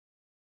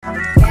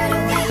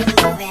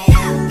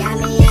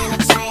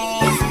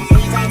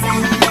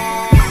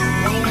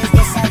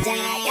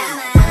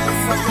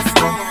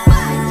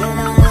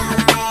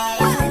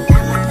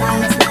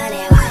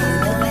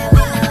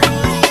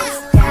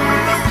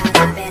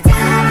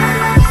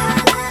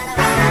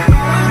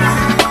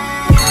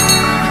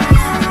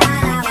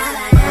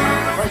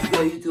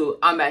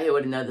here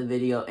with another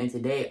video, and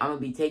today I'm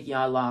gonna be taking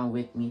y'all along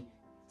with me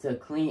to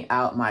clean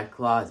out my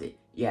closet.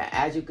 Yeah,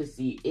 as you can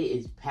see, it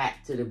is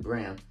packed to the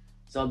brim.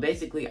 So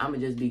basically, I'm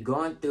gonna just be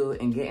going through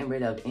and getting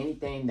rid of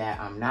anything that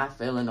I'm not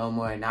feeling no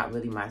more, not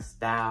really my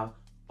style,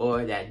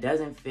 or that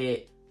doesn't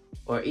fit,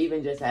 or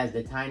even just has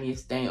the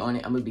tiniest stain on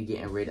it. I'm gonna be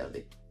getting rid of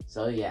it.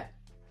 So yeah,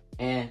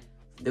 and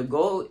the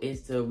goal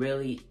is to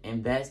really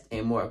invest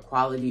in more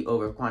quality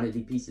over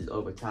quantity pieces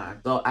over time.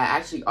 So I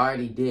actually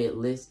already did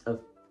list a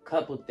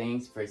couple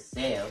things for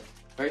sale.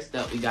 First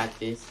up, we got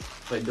this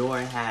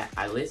fedora hat.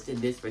 I listed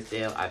this for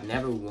sale. I've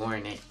never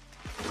worn it.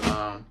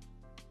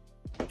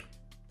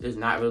 Just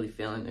not really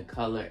feeling the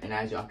color. And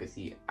as y'all can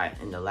see,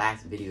 in the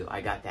last video,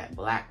 I got that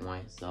black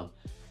one. So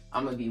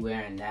I'm gonna be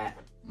wearing that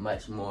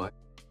much more.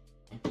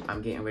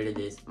 I'm getting rid of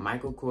this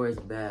Michael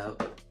Kors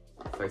belt,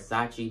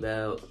 Versace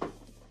belt,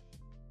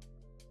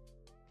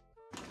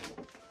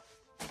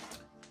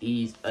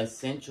 these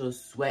essential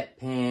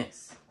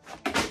sweatpants,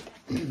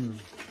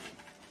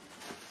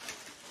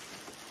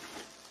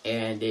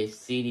 and this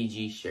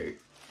CDG shirt.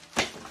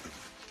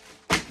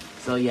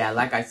 So yeah,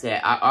 like I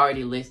said, I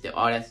already listed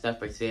all that stuff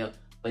for sale,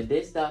 but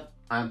this stuff,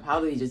 I'm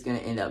probably just gonna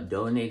end up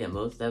donating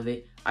most of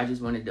it. I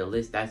just wanted to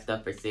list that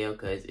stuff for sale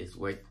because it's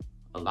worth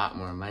a lot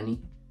more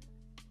money.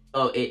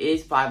 So it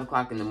is 5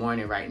 o'clock in the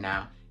morning right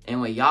now, and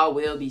when y'all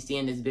will be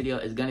seeing this video,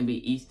 it's gonna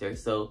be Easter,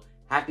 so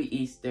happy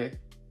Easter.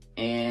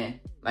 And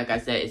like I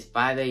said, it's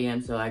 5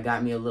 a.m. so I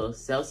got me a little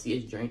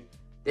Celsius drink.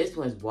 This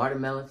one's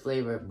watermelon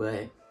flavor,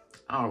 but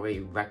I don't really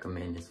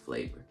recommend this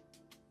flavor.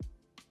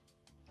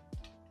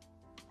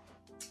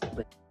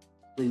 But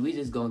we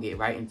just gonna get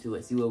right into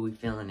it, see what we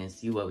feeling and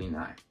see what we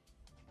not.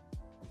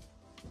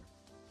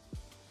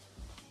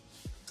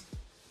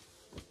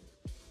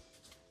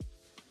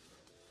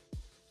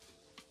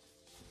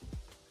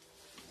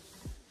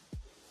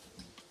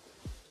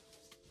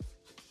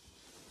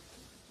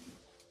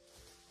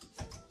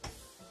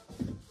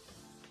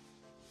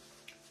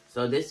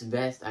 So this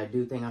vest, I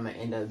do think I'm gonna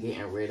end up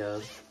getting rid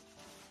of.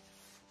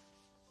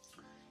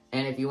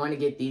 And if you want to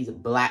get these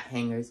black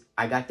hangers,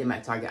 I got them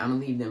at Target. I'm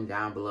gonna leave them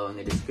down below in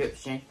the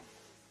description.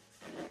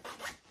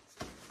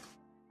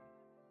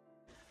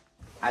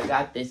 I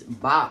got this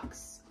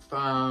box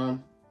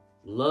from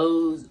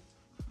Lowe's.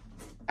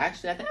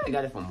 Actually, I think I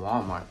got it from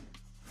Walmart.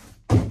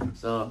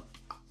 So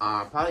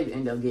I'll probably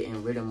end up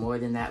getting rid of more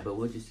than that, but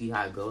we'll just see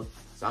how it goes.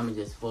 So I'm gonna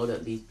just fold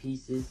up these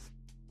pieces,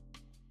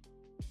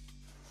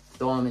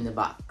 throw them in the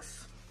box.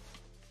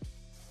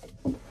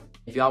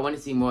 If y'all want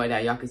to see more of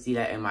that, y'all can see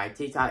that in my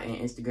TikTok and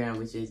Instagram,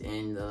 which is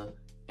in the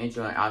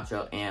intro and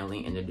outro and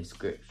link in the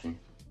description.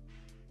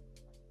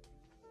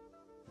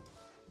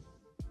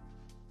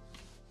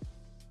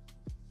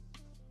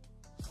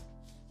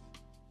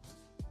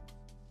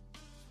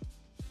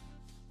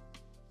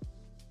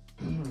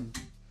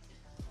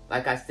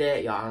 Like I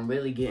said, y'all, I'm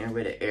really getting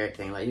rid of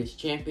everything. Like this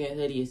Champion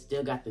hoodie, it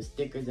still got the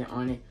stickers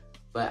on it,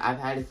 but I've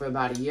had it for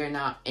about a year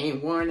now,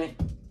 ain't worn it.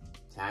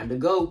 Time to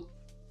go.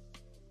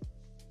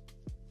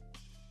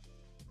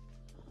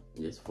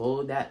 Just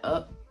fold that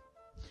up.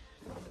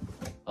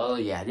 Oh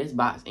yeah, this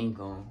box ain't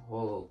gonna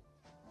hold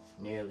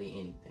nearly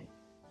anything.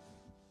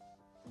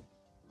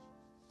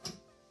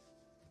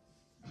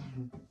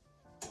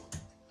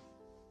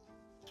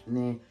 And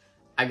then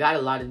I got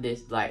a lot of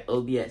this like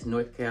OBX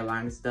North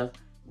Carolina stuff.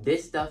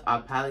 This stuff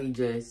I'll probably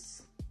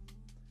just,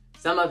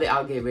 some of it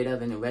I'll get rid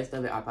of, and the rest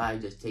of it I'll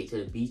probably just take to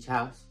the beach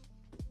house.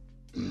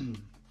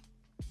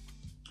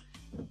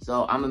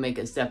 So I'm gonna make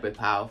a separate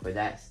pile for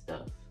that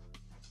stuff.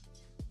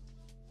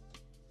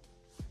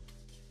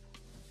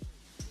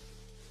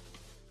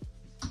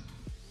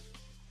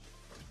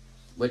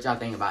 What y'all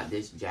think about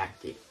this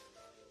jacket?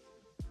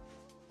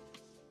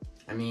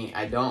 I mean,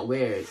 I don't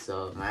wear it,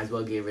 so might as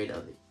well get rid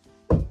of it.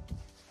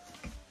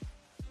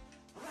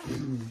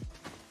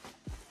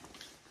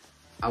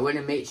 I want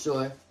to make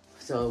sure,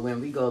 so when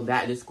we go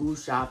back to school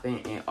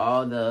shopping and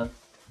all the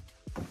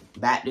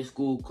back to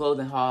school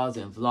clothing hauls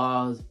and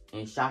vlogs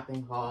and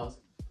shopping hauls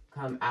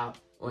come out,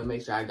 I want to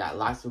make sure I got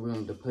lots of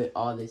room to put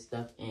all this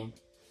stuff in.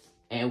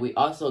 And we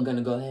also going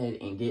to go ahead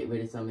and get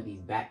rid of some of these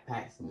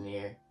backpacks in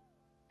there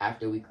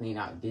after we clean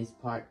out this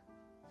part.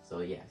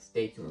 So yeah,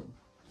 stay tuned.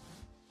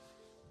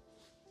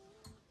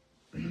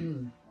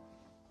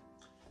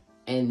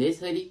 And this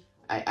hoodie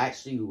I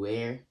actually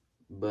wear,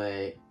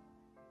 but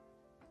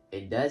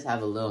it does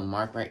have a little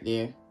mark right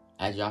there,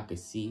 as y'all can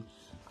see.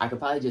 I could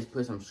probably just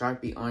put some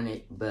Sharpie on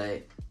it,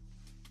 but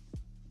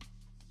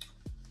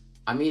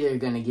I'm either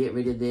gonna get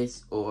rid of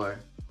this or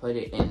put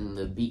it in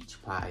the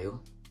beach pile.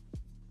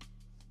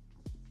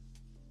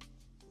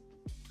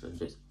 So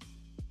just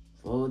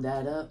fold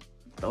that up,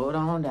 throw it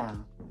on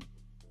down.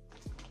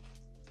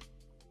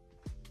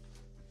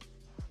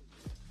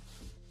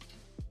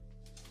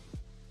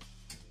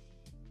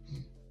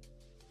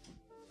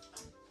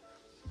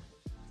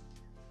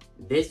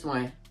 This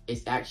one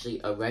is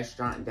actually a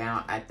restaurant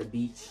down at the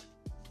beach.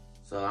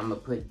 So I'm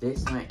gonna put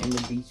this one in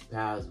the beach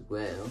pile as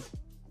well.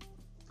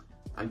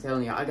 I'm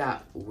telling y'all, I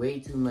got way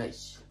too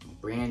much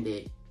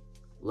branded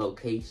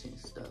location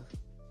stuff.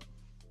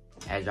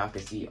 As y'all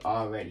can see,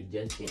 already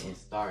just getting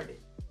started.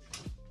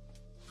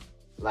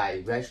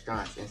 Like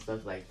restaurants and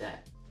stuff like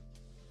that.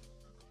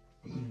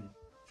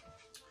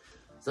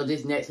 So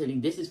this next hoodie,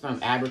 this is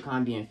from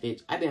Abercrombie &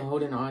 Fitch. I've been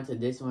holding on to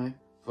this one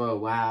for a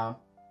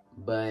while,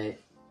 but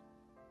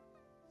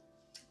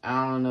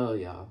I don't know,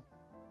 y'all.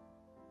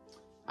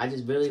 I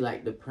just really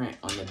like the print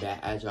on the back,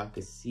 as y'all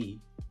can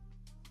see.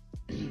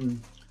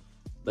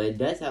 But it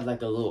does have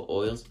like a little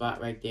oil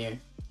spot right there.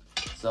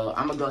 So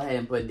I'm gonna go ahead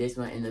and put this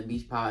one in the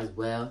beach pile as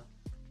well.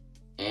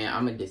 And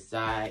I'm gonna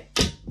decide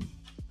if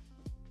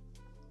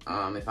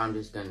I'm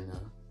just gonna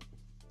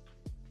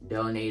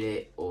donate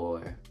it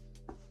or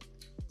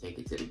take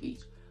it to the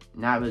beach.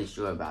 Not really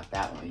sure about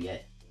that one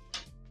yet.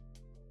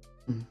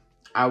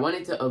 I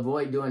wanted to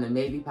avoid doing a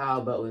maybe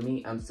pile, but with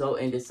me, I'm so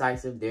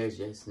indecisive, there's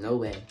just no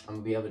way I'm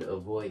gonna be able to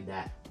avoid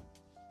that.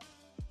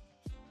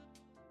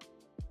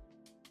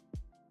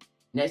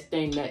 Next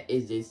thing that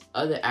is this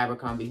other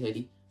Abercrombie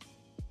hoodie.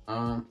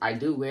 I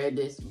do wear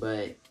this,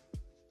 but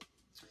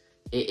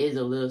it is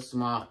a little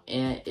small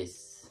and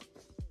it's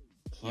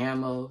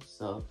camo,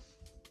 so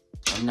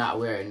I'm not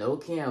wearing no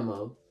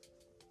camo.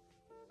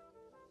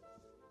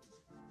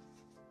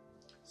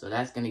 So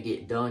that's gonna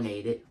get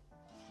donated.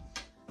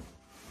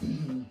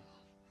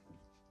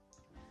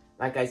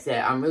 Like I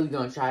said, I'm really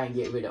gonna try and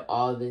get rid of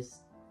all this.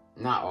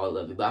 Not all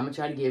of it, but I'm gonna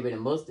try to get rid of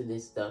most of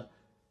this stuff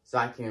so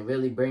I can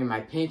really bring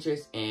my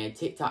Pinterest and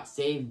TikTok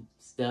save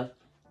stuff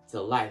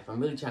to life. I'm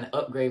really trying to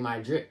upgrade my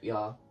drip,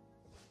 y'all.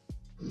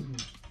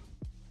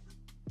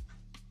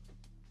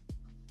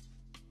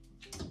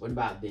 What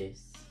about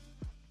this?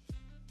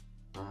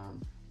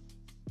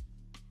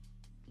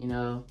 You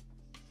know,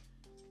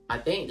 I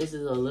think this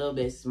is a little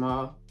bit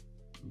small,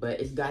 but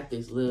it's got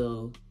this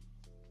little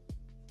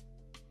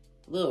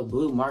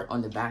blue mark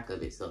on the back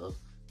of it, so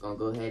I'm gonna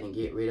go ahead and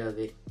get rid of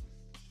it.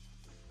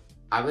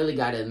 I really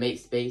gotta make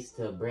space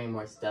to bring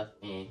more stuff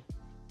in.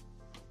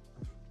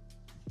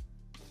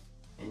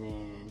 And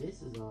then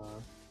this is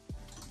all.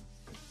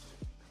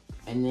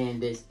 And then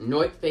this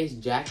North Face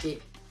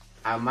jacket,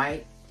 I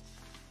might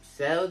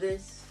sell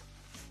this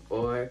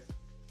or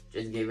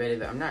just get rid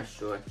of it. I'm not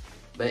sure,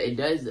 but it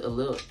is a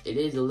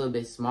little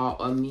bit small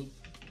on me,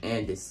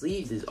 and the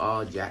sleeves is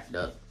all jacked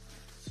up,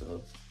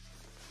 so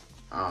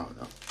I don't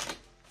know.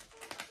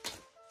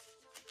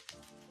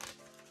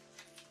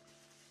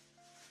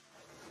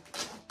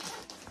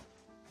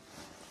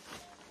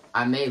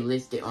 I may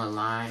list it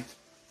online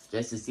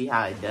just to see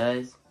how it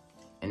does,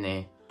 and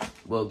then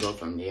we'll go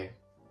from there.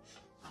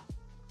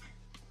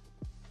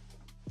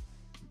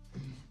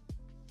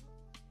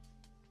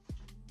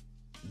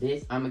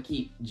 This I'm gonna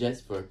keep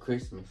just for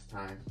Christmas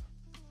time.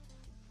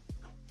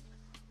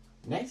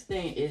 Next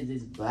thing is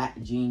this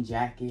black jean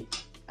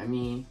jacket. I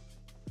mean,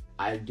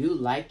 I do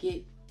like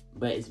it,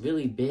 but it's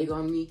really big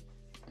on me,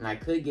 and I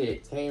could get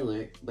it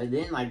tailored, but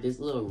then like this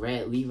little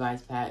red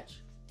Levi's patch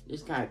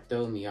just kind of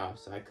throw me off,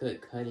 so I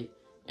could cut it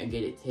and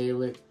get it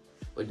tailored.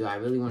 But do I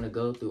really want to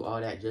go through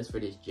all that just for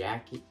this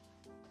jacket?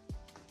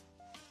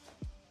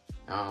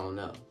 I don't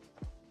know.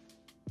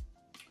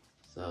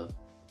 So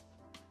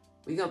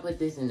we're gonna put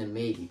this in the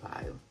maybe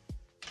pile.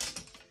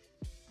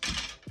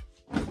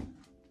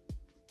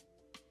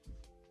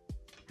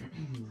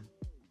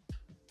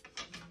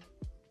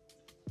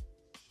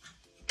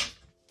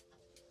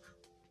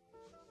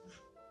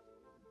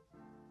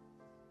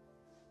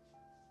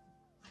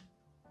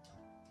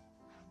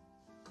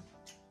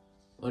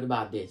 What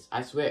about this?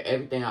 I swear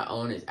everything I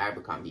own is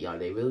Abercrombie, y'all.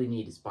 They really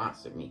need to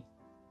sponsor me.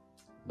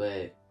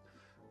 But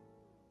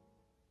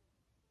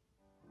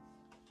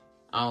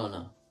I don't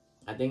know.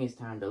 I think it's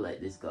time to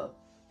let this go.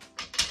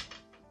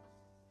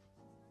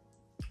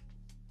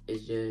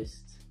 It's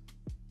just,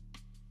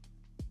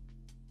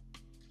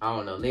 I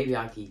don't know. Maybe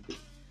I'll keep it.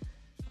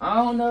 I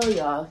don't know,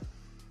 y'all.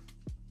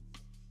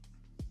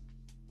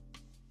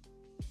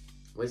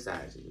 What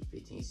size is it?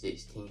 15,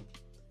 16.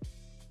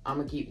 I'm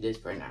gonna keep this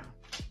for now.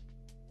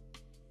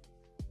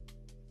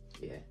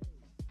 Yeah.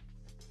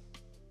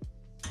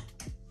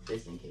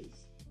 Just in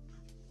case.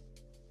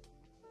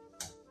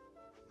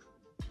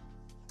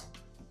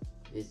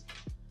 This,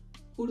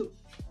 who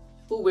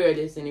wear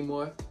this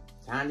anymore?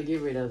 Time to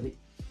get rid of it.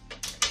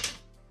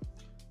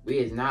 We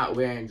is not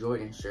wearing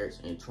Jordan shirts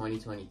in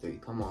 2023.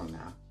 Come on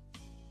now.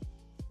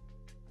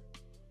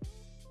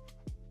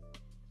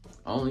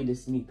 Only the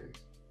sneakers.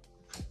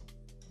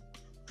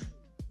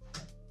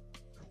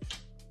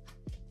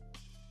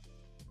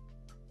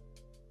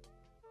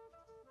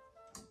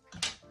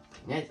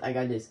 Next, I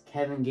got this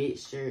Kevin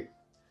Gates shirt.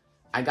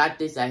 I got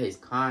this at his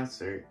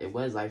concert. It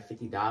was like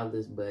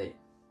 $50, but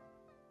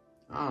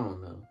I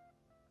don't know.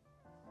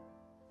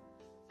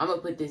 I'm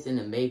gonna put this in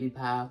the maybe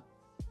pile.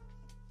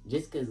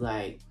 Just cause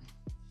like,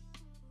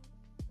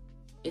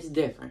 it's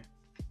different.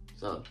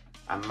 So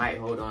I might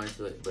hold on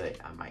to it, but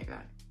I might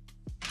not.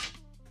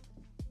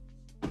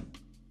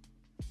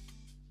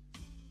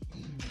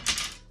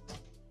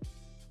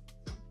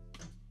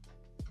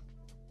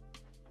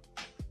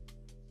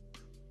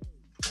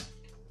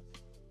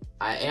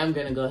 I am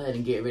gonna go ahead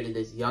and get rid of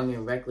this Young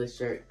and Reckless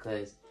shirt,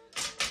 cause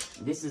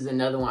This is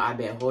another one I've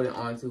been holding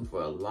on to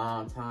for a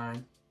long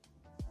time.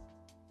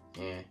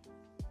 And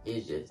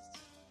it's just,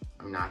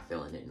 I'm not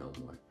feeling it no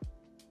more.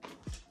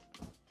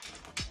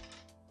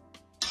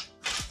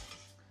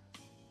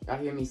 Y'all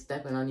hear me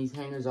stepping on these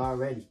hangers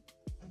already?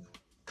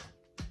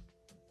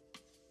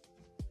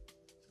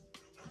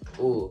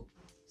 Ooh,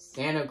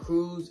 Santa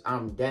Cruz,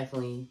 I'm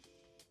definitely,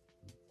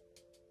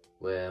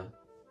 well,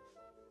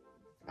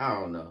 I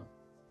don't know.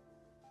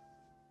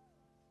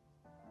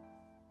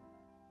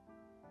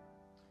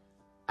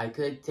 I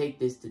could take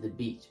this to the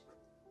beach.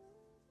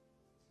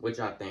 What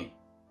y'all think?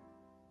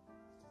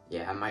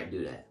 Yeah, I might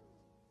do that.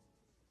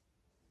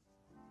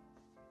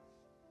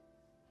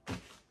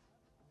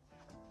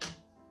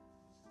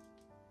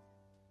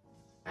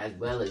 As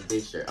well as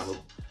this shirt.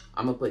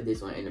 I'm gonna put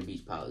this one in the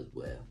beach pile as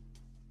well.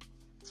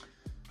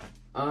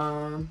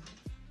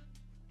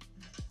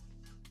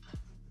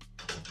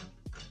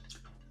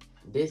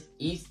 This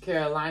East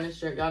Carolina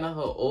shirt, y'all know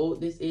how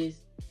old this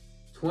is?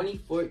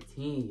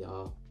 2014,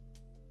 y'all.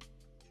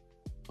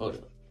 Hold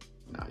up.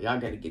 Nah, y'all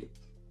gotta get it.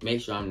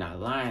 Make sure I'm not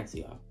lying to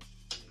y'all.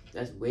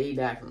 That's way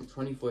back from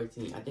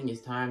 2014. I think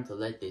it's time to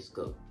let this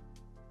go.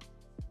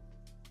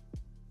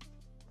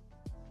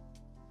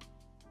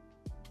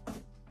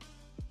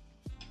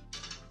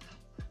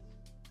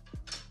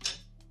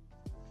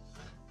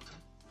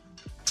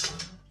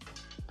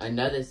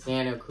 Another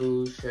Santa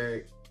Cruz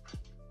shirt.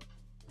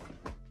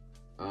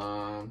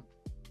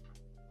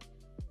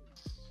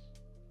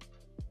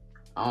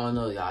 I don't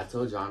know, y'all. I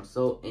told y'all I'm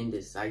so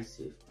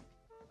indecisive.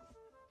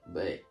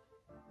 But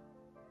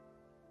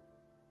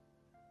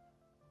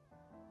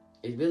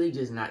it's really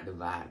just not the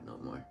vibe no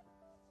more.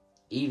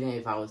 Even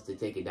if I was to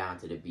take it down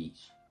to the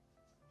beach.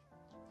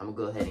 I'm gonna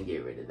go ahead and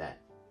get rid of that.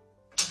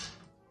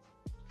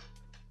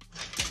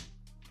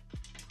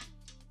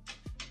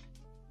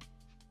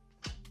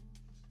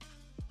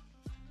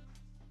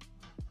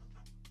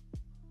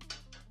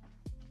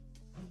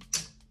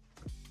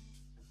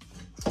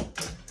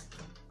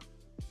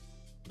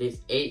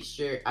 This 8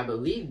 shirt, I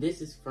believe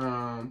this is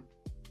probably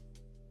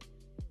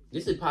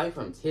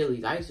from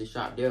Tilly's. I used to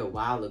shop there a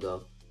while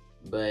ago.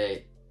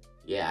 But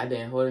yeah, I've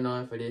been holding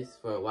on for this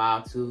for a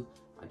while too.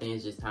 I think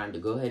it's just time to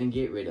go ahead and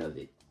get rid of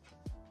it.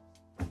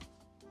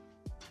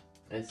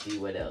 Let's see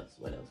what else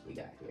we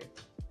got here.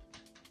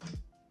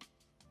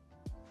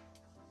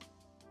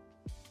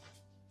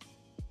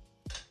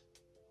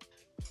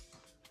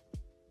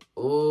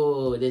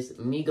 Oh, this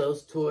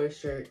Migos tour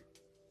shirt.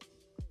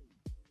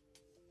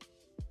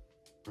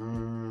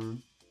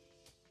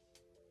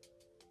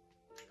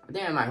 I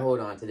think I might hold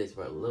on to this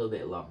for a little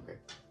bit longer.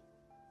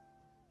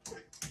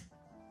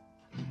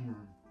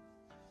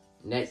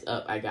 Next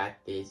up, I got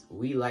this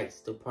We Likes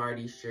to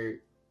Party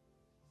shirt.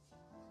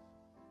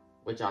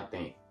 What y'all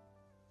think?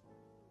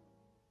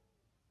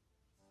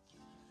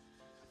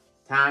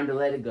 Time to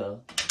let it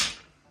go.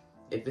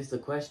 If it's a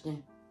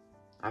question,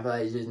 I feel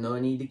like there's just no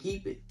need to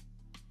keep it.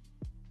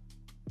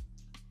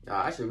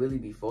 Y'all, I should really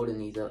be folding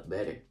these up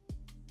better.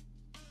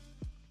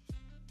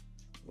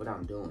 What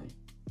I'm doing.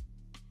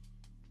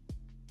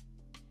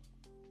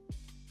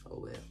 Oh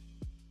well.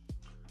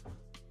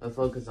 I'll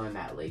focus on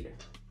that later.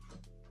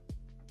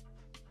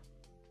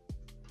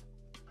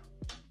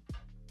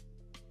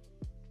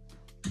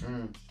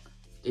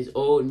 This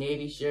old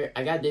navy shirt.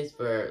 I got this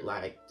for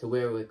like to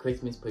wear with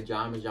Christmas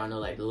pajamas. Y'all know,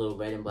 like the little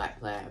red and black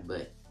plaid,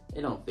 but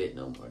it don't fit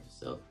no more.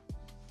 So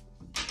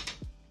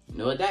you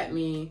know what that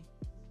means.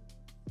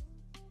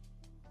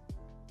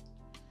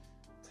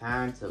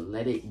 Time to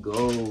let it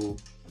go.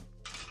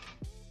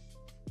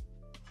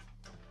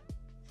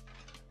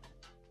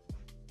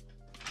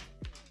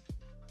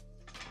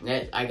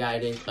 Next, I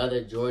got this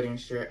other Jordan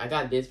shirt. I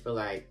got this for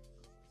like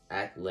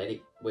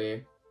athletic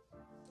wear,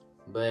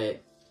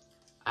 but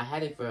I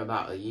had it for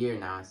about a year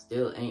now. I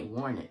still ain't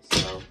worn it.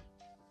 So,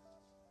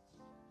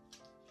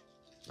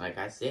 like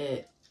I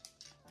said,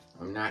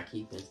 I'm not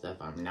keeping stuff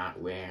I'm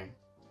not wearing.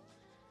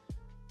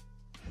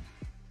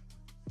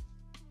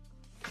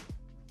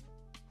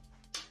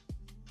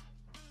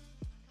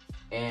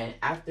 And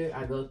after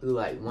I go through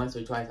like once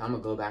or twice, I'm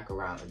gonna go back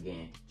around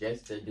again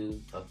just to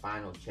do a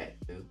final check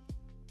through.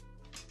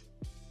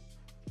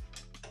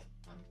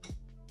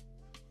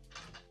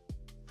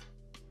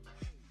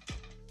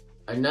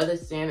 Another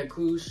Santa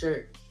Cruz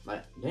shirt.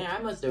 Like, damn,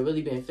 I must have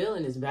really been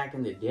feeling this back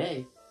in the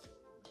day.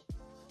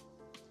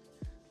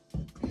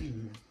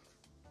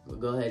 We'll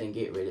go ahead and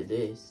get rid of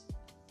this.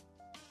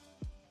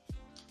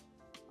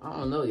 I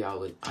don't know,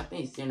 y'all. I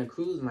think Santa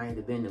Cruz might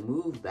have been the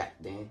move back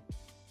then.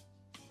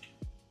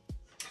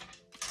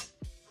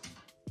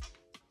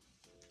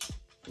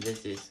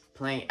 This is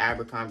plain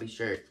Abercrombie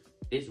shirt.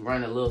 It's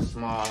run a little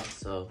small,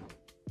 so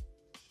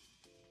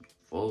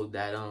fold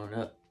that on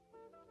up.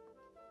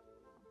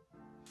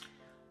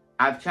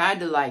 I've tried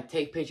to like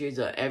take pictures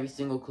of every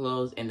single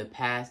clothes in the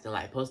past and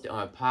like post it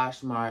on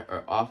Poshmark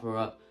or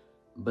OfferUp,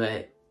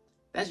 but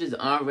that's just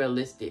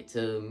unrealistic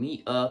to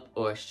meet up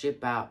or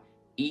ship out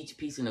each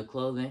piece of the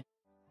clothing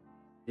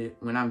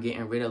when I'm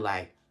getting rid of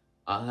like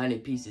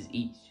 100 pieces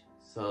each.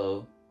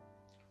 So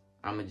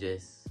I'ma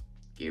just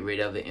get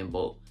rid of it in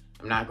bulk.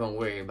 I'm not gonna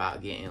worry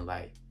about getting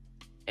like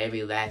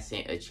every last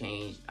cent of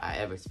change I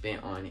ever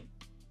spent on it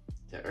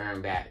to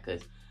earn back,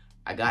 because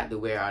I got to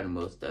wear out of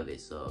most of it,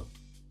 so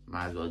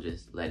might as well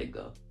just let it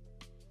go.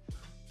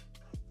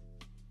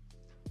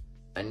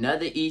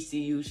 Another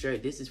ECU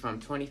shirt. This is from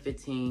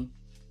 2015.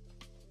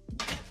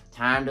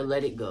 Time to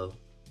let it go.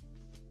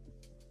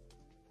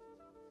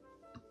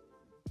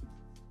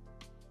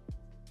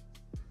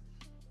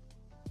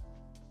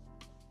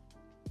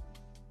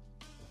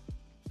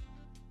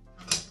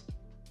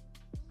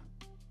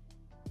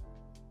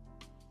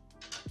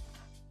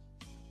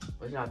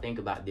 What y'all think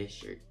about this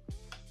shirt?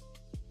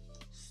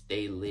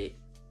 Stay lit.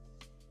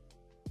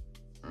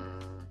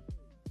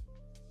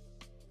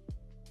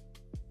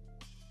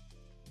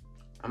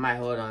 I might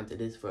hold on to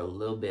this for a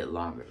little bit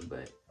longer,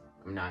 but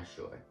I'm not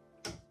sure.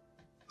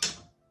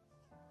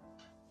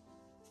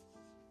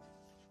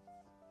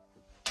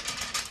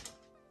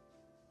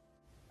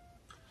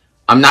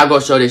 I'm not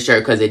gonna show this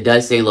shirt because it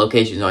does say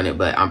locations on it,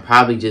 but I'm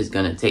probably just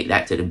gonna take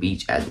that to the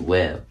beach as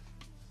well.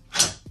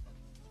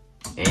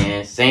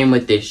 And same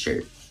with this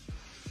shirt.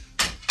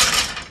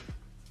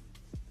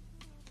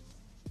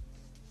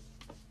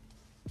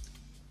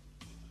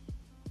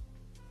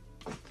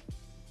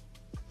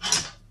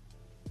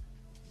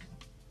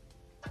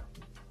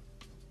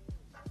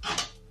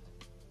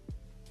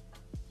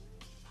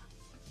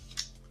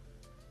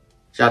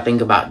 What y'all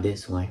think about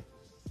this one?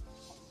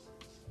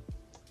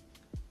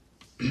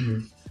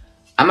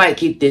 I might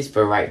keep this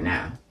for right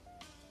now.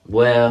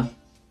 Well,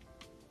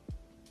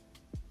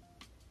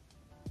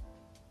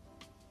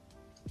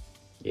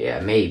 yeah,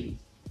 maybe.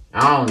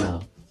 I don't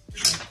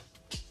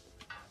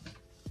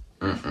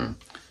know.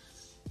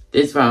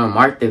 This from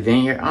Mark the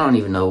Vineyard. I don't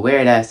even know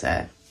where that's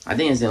at. I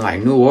think it's in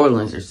like New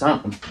Orleans or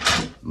something.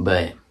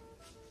 But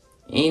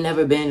ain't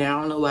never been there. I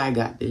don't know why I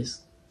got this.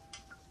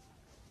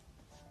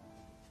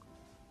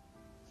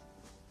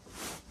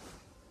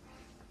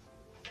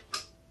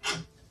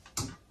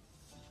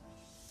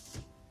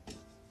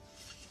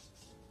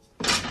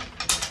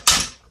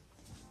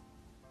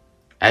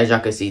 As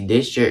y'all can see,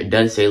 this shirt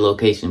does say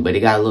location, but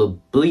it got a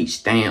little bleach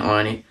stain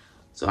on it.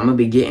 So I'm going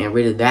to be getting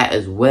rid of that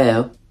as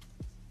well.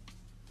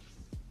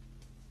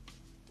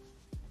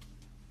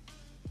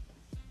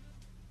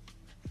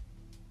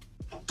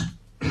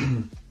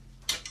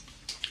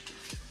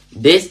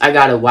 This I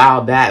got a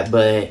while back,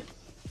 but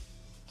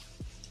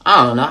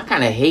I don't know. I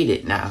kind of hate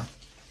it now.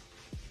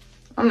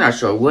 I'm not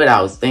sure what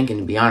I was thinking,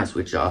 to be honest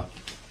with y'all.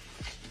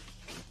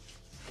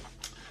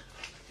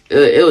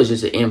 It was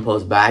just an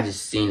impulse buy. I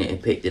just seen it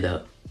and picked it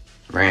up.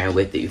 Ran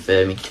with it, you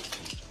feel me?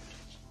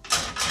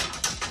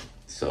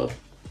 So.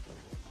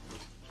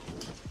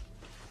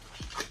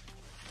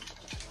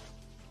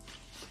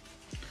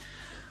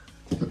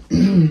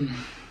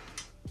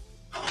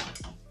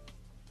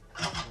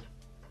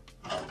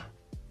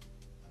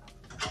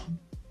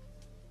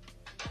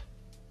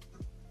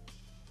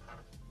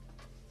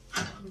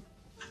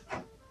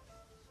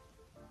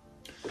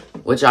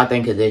 What y'all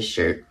think of this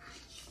shirt?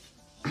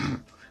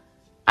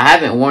 I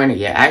haven't worn it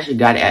yet. I actually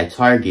got it at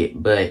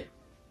Target, but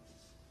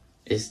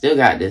it still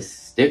got the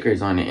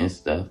stickers on it and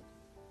stuff.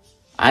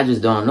 I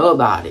just don't know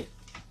about it.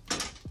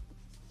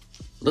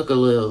 Look a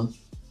little.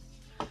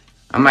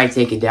 I might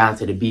take it down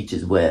to the beach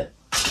as well.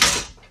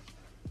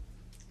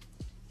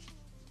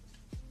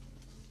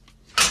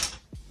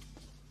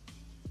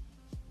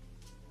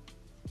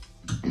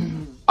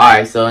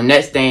 Alright, so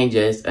next thing,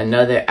 just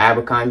another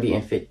Abercrombie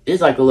and Fitch. This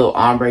is like a little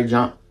ombre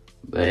jump,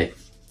 but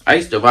I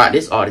used to rock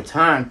this all the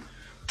time.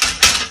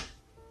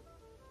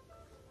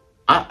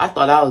 I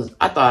thought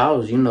I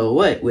was, you know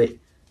what, with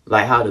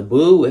like how the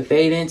blue would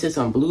fade into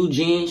some blue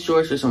jean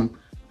shorts or some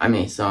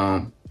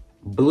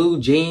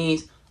blue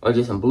jeans or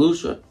just some blue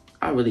shorts.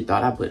 I really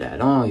thought I put that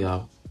on,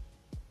 y'all.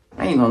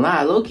 I ain't gonna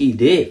lie, low-key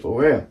did,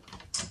 for real.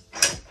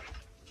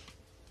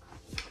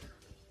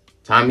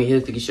 Tommy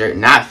Hilfiger shirt,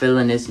 not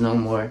feeling this no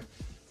more.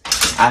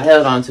 I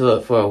held on to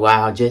it for a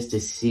while just to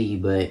see,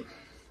 but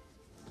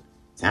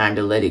time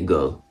to let it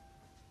go.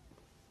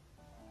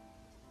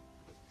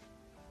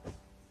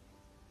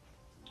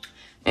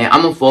 And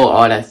I'm gonna fold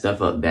all that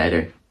stuff up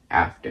better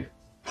after.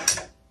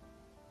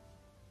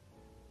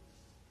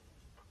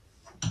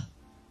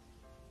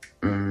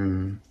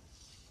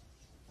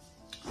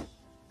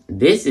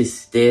 This is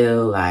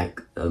still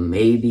like a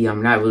maybe.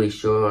 I'm not really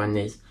sure on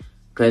this.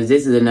 Because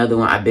this is another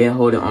one I've been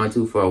holding on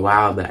to for a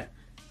while. But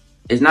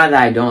it's not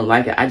that I don't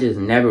like it. I just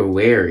never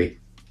wear it.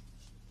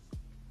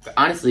 I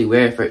honestly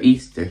wear it for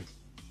Easter.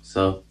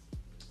 So,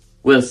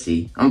 we'll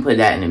see. I'm gonna put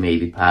that in the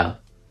maybe pile.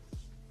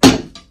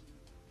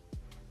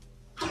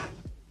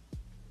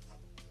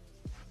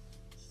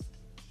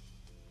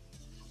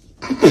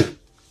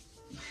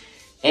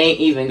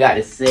 Ain't even got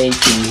to say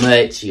too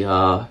much,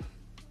 y'all.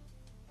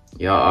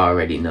 Y'all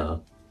already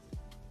know.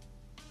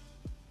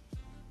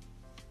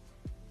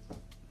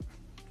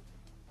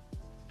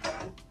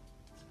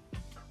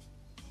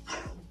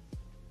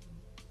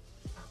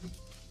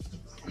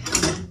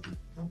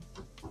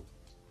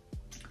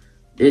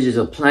 This is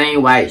a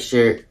plain white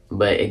shirt,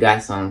 but it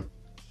got some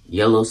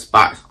yellow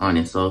spots on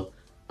it. So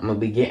I'm gonna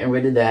be getting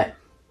rid of that.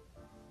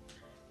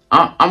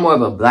 I'm more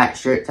of a black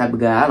shirt type of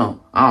guy. I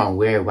don't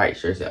wear white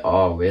shirts at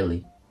all,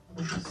 really.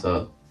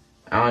 So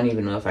I don't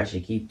even know if I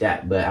should keep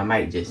that, but I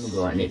might just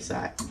go on this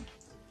side.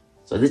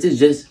 So this is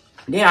just,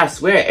 then I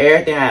swear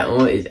everything I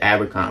own is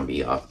Abercrombie,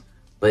 y'all.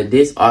 But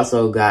this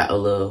also got a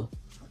little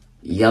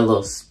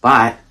yellow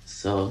spot,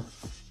 so.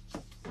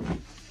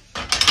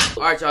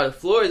 Alright, y'all, the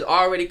floor is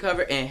already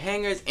covered in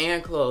hangers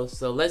and clothes.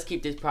 So let's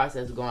keep this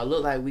process going.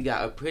 Look like we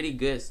got a pretty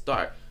good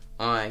start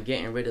on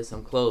getting rid of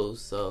some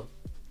clothes. So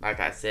like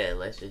I said,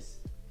 let's just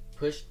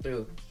push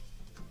through.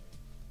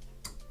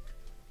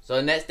 So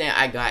the next thing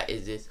I got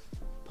is this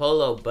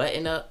polo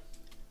button up.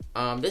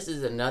 This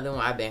is another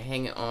one I've been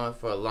hanging on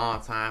for a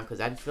long time because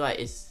I feel like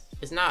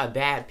it's not a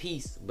bad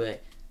piece,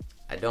 but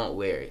I don't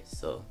wear it,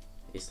 so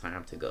it's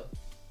time to go.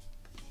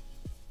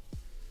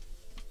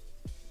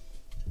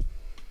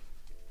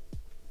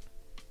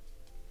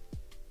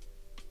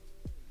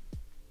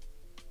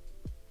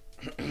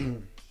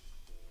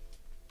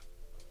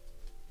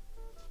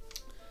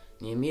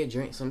 Need me a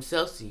drink, some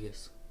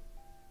Celsius.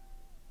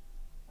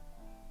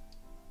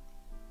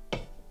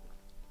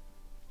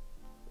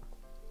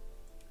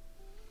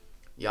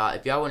 Y'all,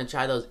 if y'all want to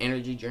try those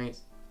energy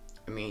drinks,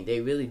 I mean,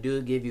 they really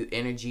do give you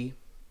energy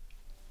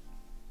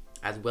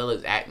as well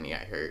as acne, I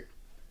heard.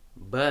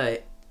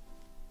 But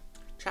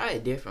try a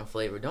different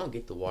flavor. Don't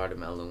get the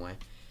watermelon one.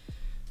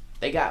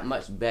 They got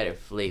much better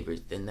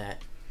flavors than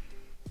that.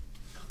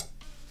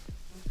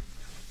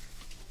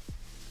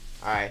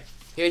 Alright,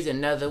 here's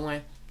another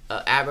one.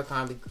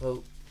 Abercrombie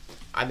coat.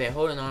 I've been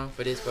holding on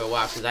for this for a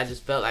while because I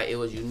just felt like it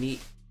was unique.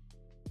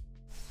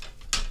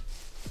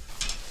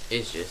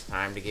 It's just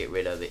time to get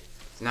rid of it.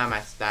 It's not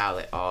my style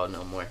at all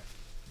no more.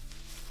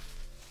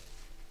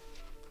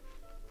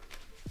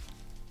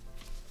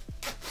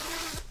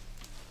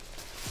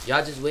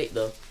 Y'all just wait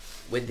though.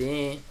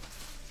 Within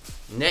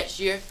next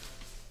year,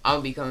 I'm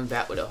gonna be coming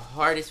back with the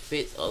hardest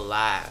fits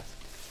alive.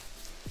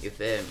 You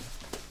feel me?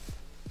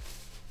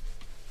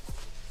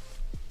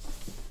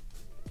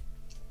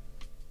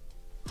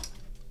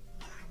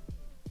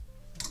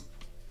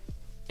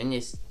 And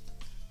this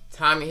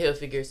Tommy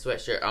Hilfiger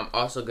sweatshirt I'm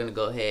also gonna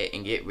go ahead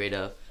and get rid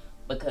of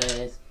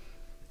because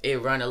it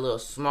run a little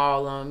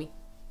small on me.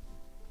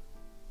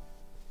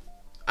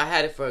 I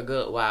had it for a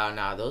good while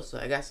now though, so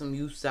I got some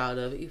use out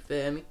of it, you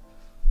feel me?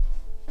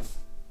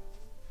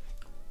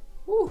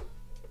 Woo.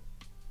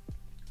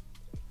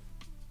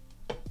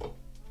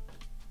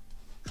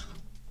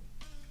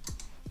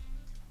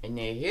 And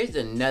then here's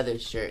another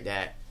shirt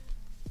that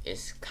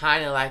is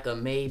kind of like a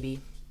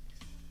maybe.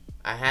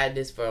 I had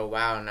this for a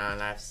while now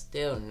and I've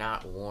still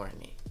not worn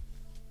it.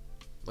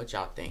 What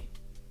y'all think?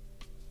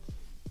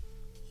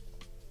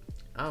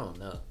 I don't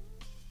know.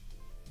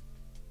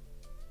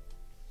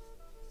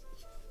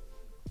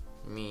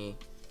 I mean,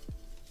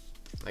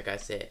 like I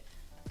said,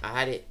 I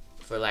had it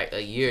for like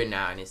a year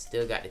now and it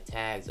still got the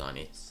tags on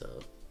it, so.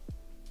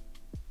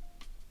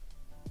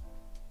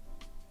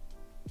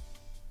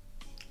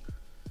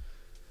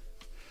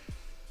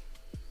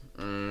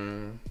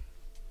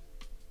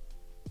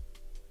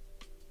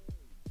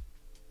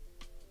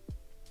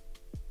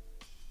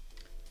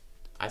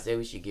 I say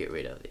we should get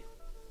rid of it.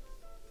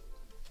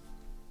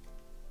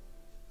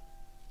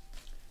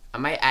 I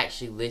might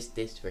actually list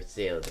this for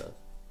sale though,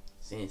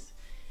 since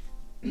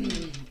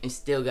it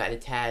still got the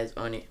tags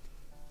on it.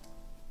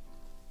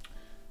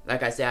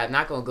 Like I said, I'm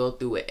not gonna go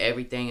through with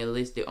everything and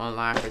list it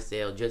online for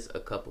sale, just a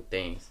couple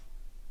things.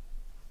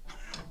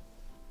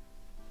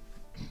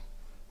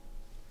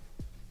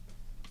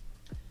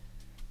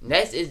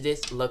 Next is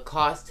this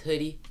Lacoste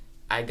hoodie.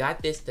 I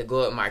got this to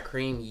go with my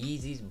cream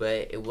Yeezys,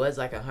 but it was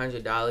like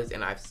 $100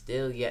 and I've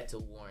still yet to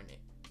worn it.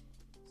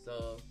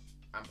 So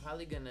I'm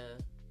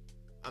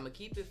gonna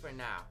keep it for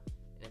now.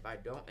 And if I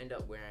don't end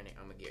up wearing it,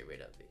 I'm gonna get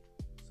rid of it.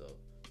 So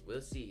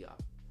we'll see y'all.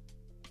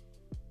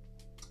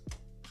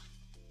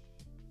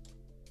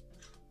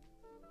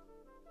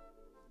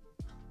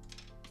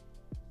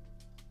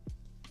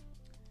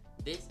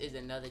 This is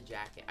another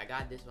jacket. I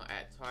got this one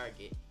at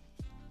Target.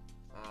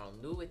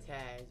 New with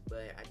tags,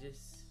 but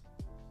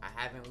I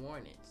haven't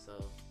worn it,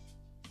 so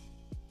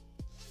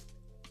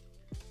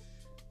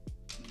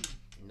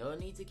no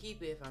need to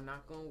keep it if I'm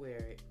not gonna wear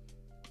it.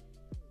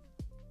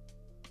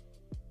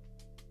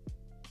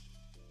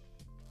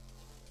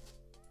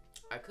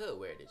 I could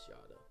wear this, y'all,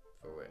 though,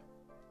 for real.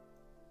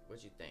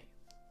 What you think?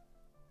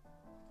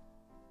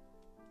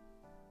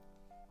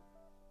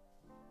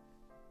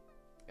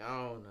 I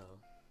don't know.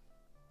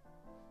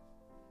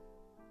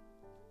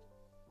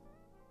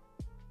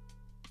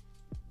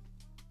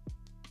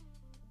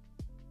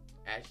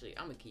 Actually,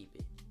 I'm gonna keep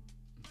it.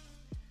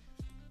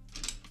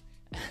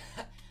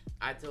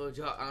 I told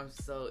y'all I'm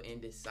so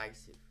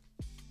indecisive.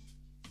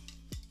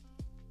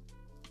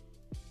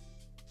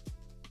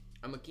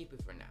 I'm gonna keep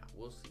it for now.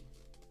 We'll see.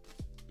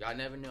 Y'all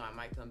never know. I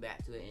might come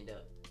back to it and end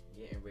up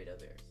getting rid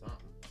of it or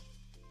something.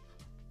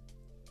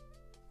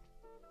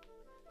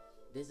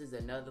 This is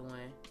another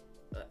one.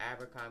 An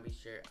Abercrombie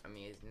shirt. I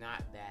mean, it's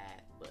not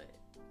bad, but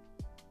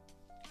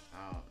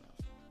I don't know.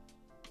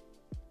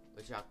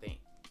 What y'all think?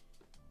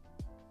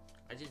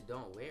 I just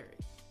don't wear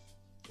it.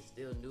 It's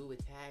still new with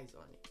tags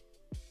on it.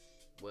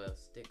 Well,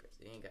 stickers.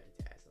 It ain't got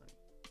the tags on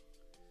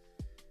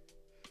it.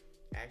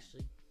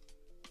 Actually,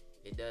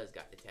 it does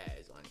got the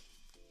tags on it.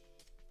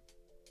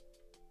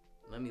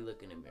 Let me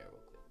look in the mirror real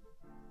quick.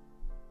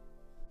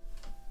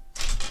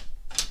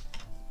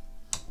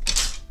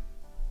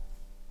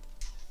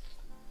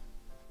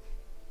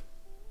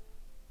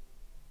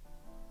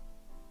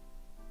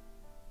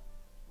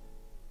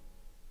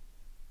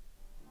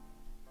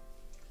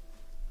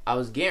 I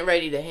was getting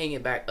ready to hang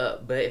it back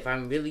up, but if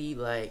I'm really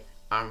like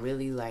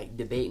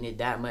debating it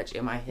that much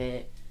in my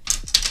head,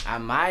 I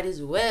might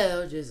as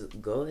well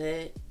just go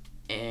ahead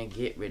and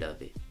get rid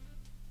of it.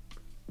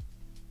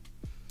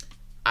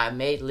 I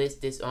may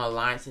list this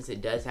online since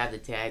it does have the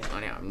tags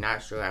on it. I'm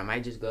not sure. I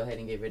might just go ahead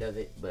and get rid of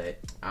it, but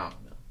I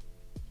don't know.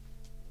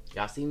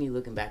 Y'all see me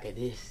looking back at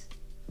this.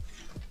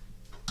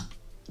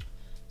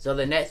 So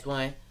the next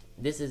one,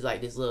 this is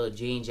like this little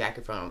jean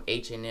jacket from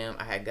H&M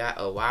I had got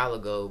a while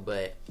ago,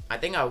 but I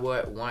think I wore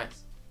it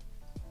once.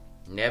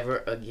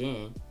 Never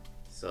again.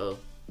 So,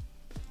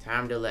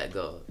 time to let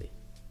go of it.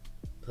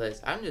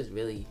 Plus, I'm just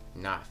really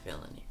not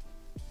feeling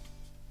it.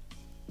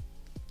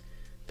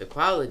 The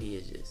quality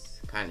is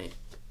just kind of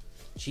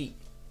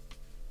cheap.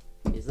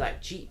 It's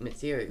like cheap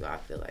material, I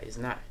feel like. It's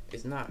not.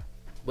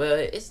 Well,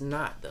 it's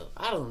not though.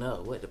 I don't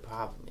know what the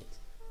problem is.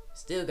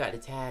 Still got the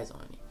tags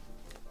on it.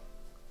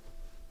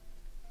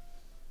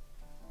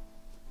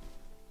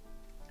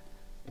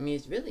 I mean,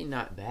 it's really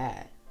not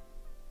bad.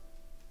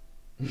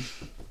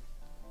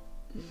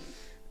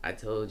 I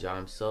told y'all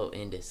I'm so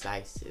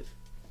indecisive.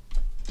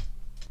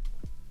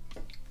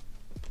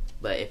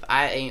 But if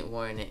I ain't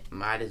wearing it,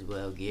 might as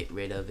well get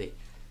rid of it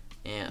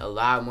and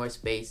allow more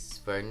space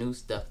for new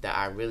stuff that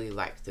I really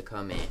like to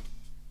come in.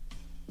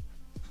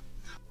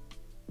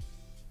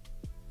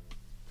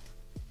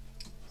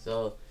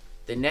 So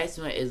the next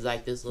one is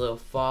like this little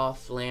fall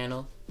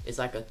flannel. It's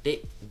like a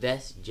thick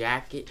vest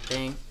jacket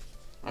thing.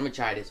 I'm gonna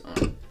try this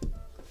on.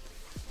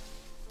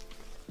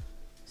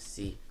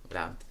 See what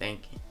I'm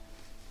thinking.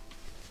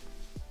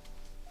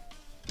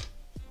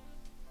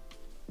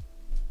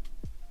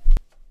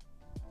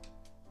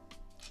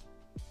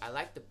 I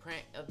like the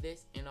print of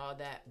this and all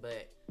that,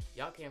 but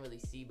y'all can't really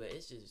see, but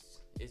it's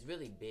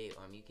really big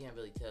on me. You can't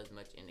really tell as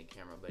much in the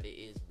camera, but it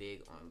is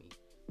big on me.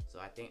 So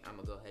I think I'm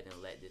gonna go ahead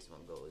and let this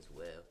one go as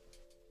well.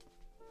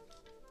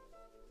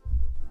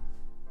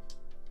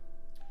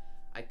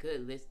 I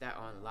could list that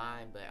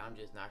online, but I'm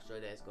just not sure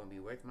that it's gonna be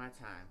worth my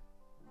time.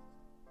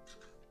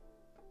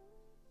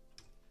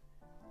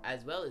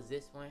 As well as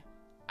this one,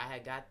 I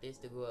had got this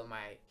to go with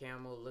my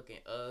camel looking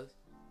Uggs,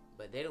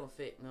 but they don't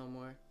fit no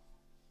more.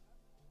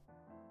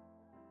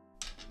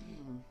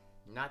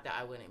 Not that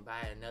I wouldn't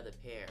buy another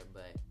pair,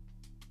 but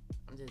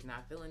I'm just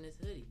not feeling this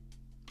hoodie.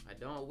 I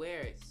don't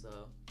wear it,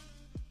 so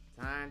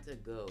time to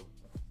go.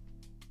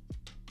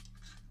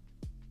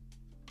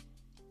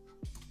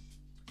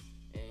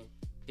 And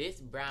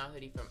this brown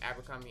hoodie from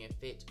Abercrombie &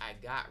 Fitch I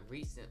got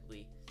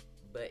recently,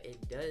 but it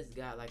does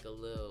got like a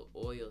little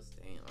oil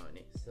stain on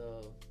it,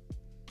 so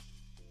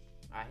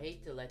I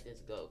hate to let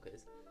this go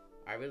because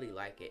I really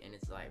like it, and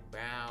it's like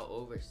brown,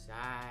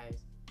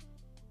 oversized.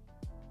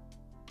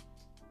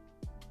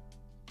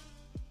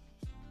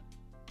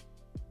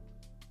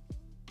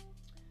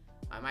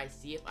 I might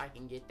see if I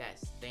can get that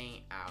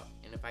stain out,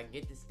 and if I can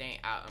get the stain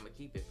out, I'm gonna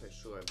keep it for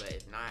sure, but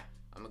if not,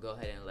 I'm gonna go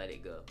ahead and let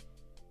it go.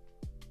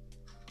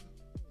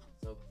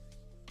 So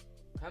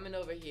coming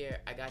over here,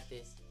 I got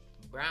this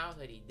brown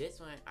hoodie. This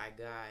one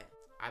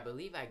I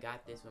believe I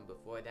got this one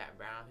before that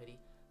brown hoodie,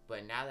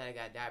 but now that I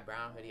got that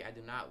brown hoodie, I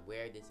do not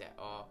wear this at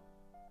all,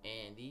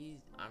 and these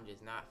I'm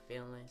just not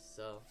feeling.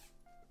 So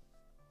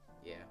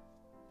yeah,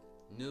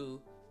 new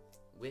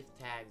with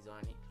tags on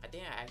it. I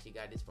think I actually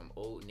got this from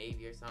Old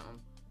Navy or something,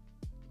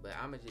 but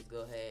I'm gonna just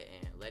go ahead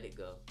and let it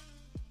go.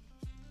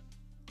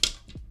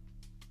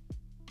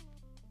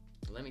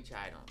 Let me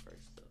try it on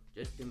first though,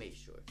 just to make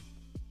sure.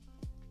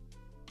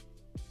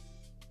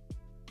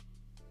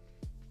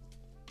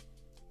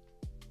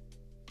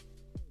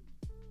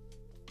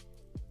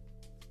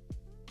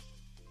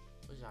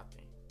 What y'all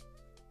think?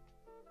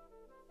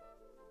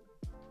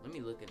 Let me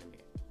look in the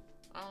mirror.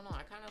 I don't know,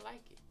 I kinda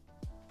like it.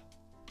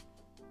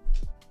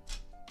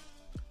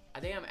 I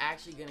think I'm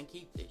actually gonna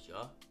keep this,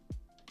 y'all.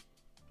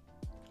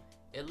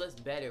 It looks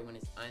better when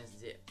it's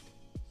unzipped.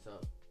 So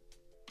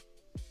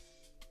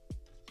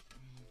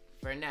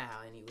for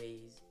now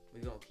anyways, we're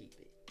gonna keep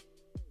it.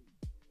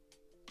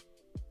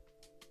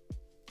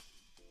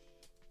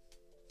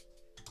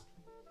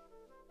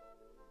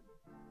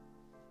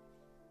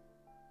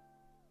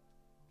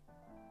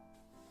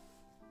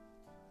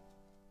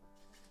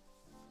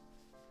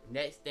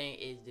 Next thing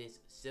is this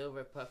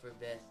silver puffer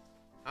vest.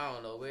 I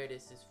don't know where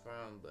this is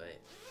from,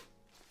 but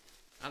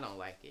I don't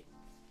like it.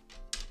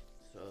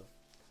 So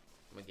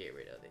I'm gonna get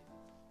rid of it.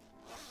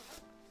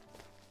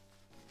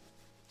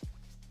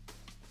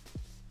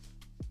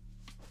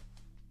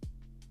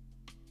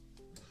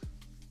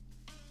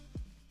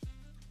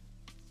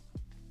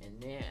 And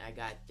And then I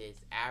got this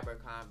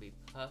Abercrombie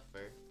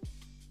puffer.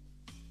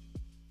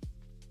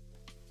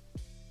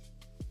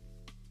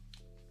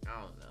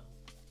 I don't know.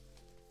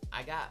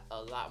 I got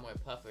a lot more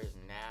puffers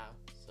now,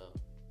 so.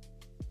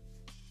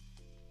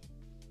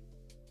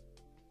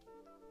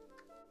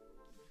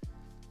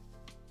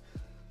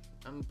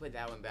 I'm gonna put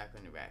that one back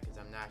on the rack because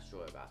I'm not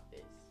sure about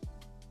this.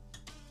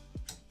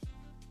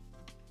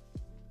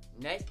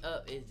 Next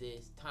up is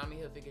this Tommy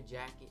Hilfiger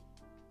jacket.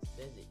 It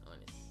says it on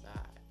its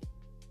side.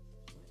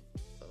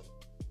 Oh,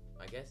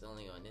 I guess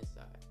only on this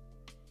side.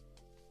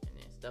 And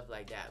then stuff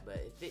like that, but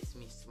it fits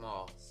me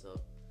small, so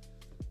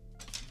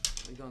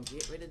we're gonna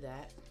get rid of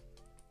that.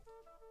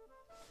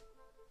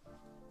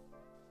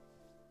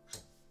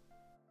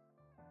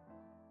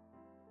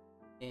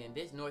 And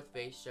this North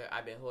Face shirt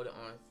I've been holding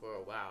on for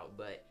a while,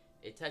 but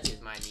it touches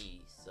my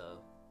knees, so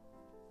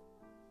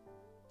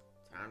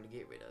time to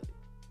get rid of it.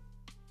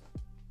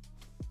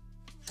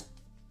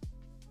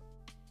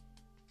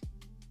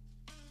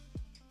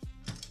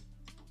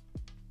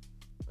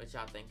 What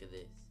y'all think of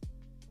this?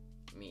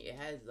 I mean, it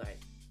has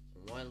like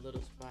one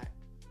little spot.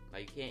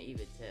 Like, you can't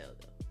even tell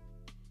though.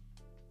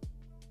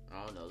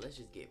 I don't know, let's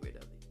just get rid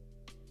of it.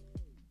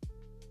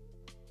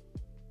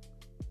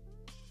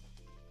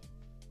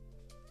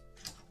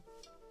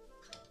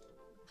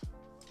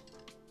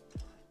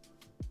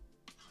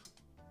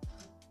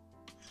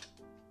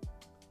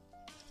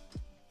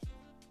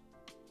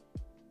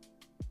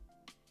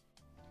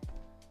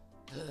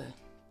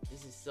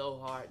 This is so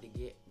hard to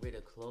get rid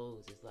of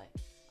clothes. It's like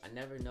I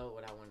never know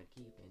what I want to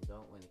keep and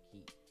don't want to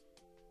keep.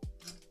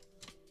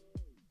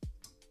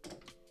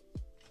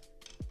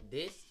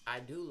 This I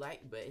do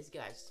like, but it's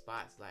got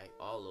spots like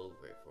all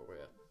over it for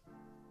real.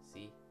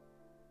 See?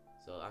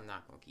 So I'm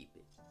not gonna keep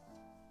it.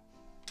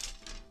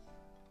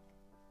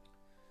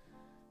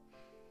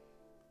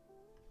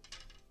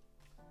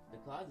 The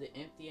closet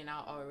emptying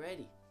out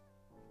already.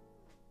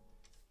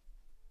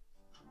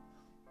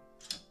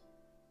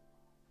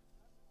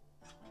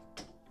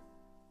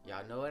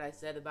 Y'all know what I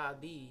said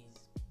about these.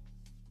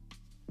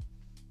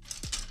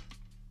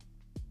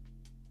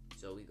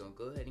 So we gonna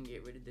go ahead and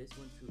get rid of this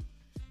one too.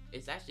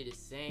 It's actually the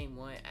same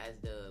one as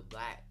the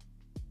black,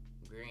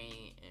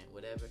 green, and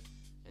whatever.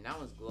 And that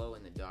one's glow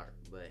in the dark,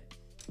 but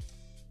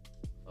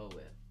oh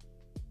well.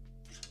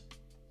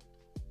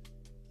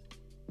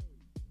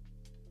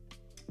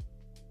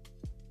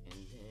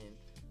 And then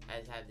I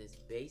just have this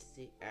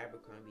basic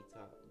Abercrombie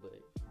top,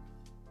 but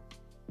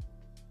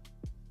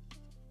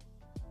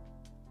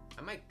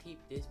I might keep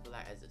this for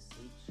like as a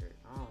sleep shirt.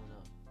 I don't know.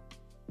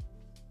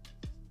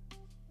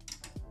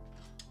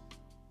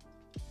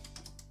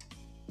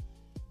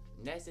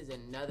 Next is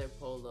another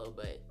polo,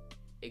 but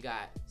it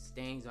got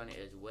stains on it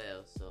as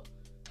well. So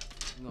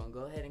I'm gonna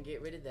go ahead and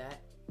get rid of that.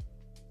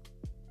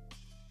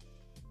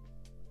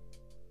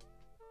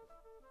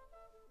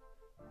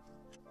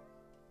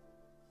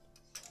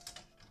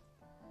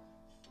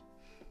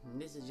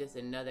 And this is just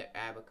another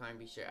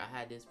Abercrombie shirt. I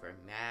had this for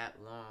mad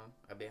long.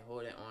 I've been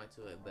holding on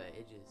to it, but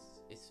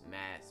it's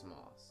mad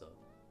small. So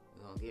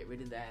we're gonna get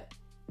rid of that.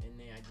 And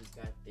then I just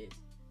got this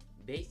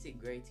basic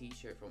gray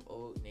t-shirt from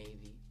Old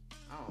Navy.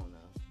 I don't know.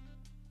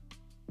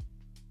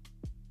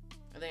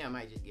 I think I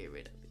might just get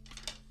rid of it.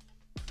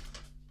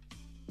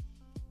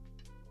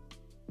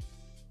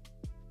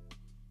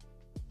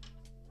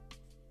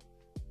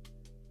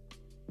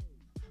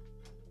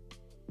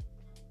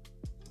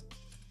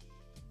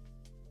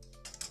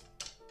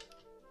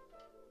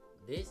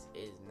 This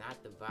is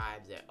not the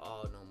vibes at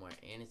all no more,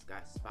 and it's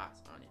got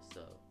spots on it,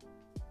 so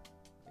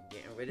I'm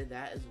getting rid of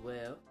that as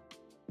well.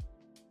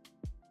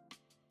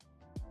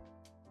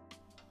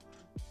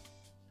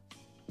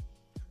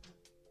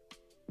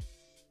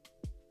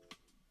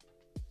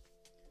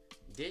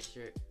 This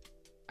shirt,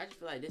 I just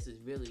feel like this is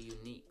really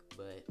unique,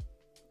 but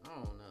I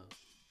don't know.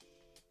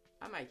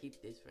 I might keep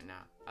this for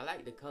now. I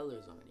like the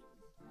colors on it,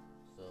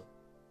 so.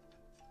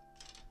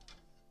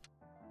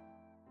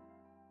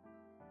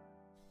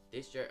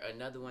 This shirt,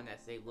 another one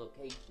that say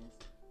locations.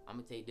 I'm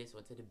gonna take this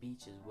one to the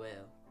beach as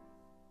well.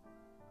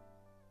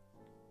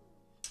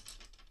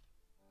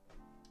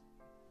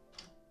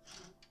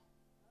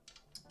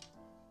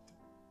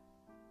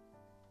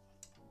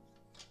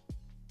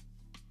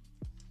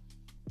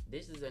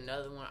 This is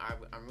another one.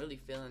 I'm really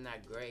feeling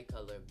that gray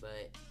color,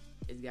 but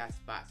it's got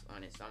spots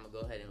on it, so I'm gonna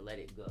go ahead and let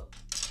it go.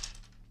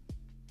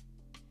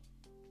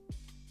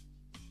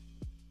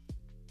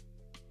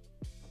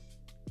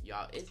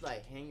 Y'all, it's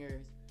like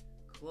hangers,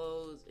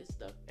 clothes, it's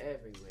stuff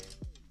everywhere.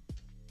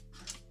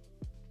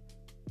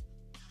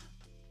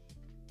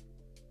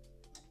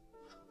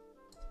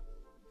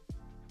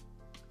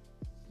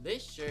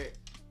 This shirt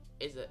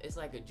it's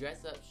like a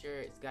dress up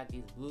shirt. It's got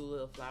these blue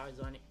little flowers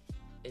on it.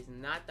 It's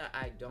not that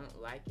I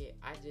don't like it.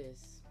 I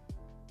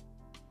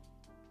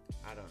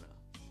don't know.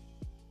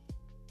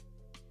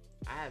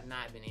 I have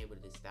not been able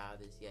to style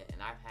this yet,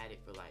 and I've had it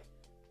for like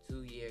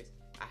 2 years.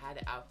 I had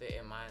an outfit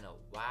in mind a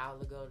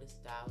while ago to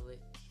style it.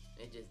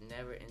 It just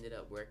never ended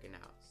up working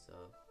out, so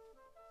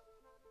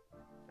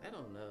I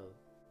don't know.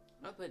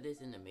 I'll put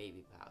this in the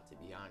maybe pile, to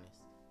be honest.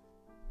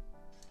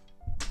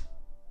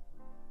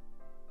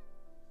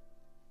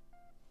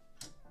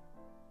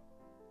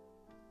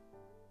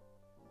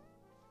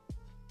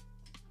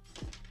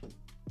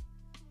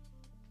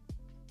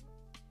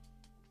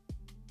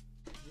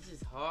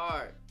 is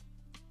hard.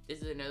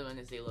 This is another one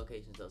that say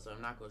locations though, so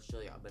I'm not gonna show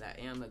y'all, but I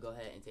am gonna go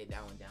ahead and take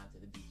that one down to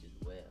the beach as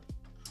well.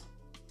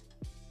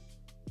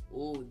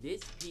 Ooh,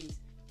 this piece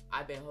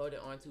I've been holding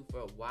on to for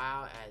a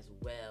while as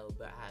well,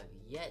 but I have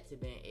yet to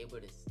been able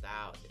to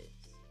style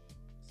this.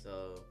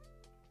 So,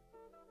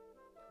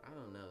 I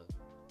don't know.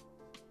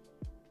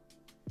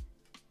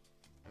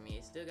 I mean,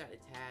 it still got the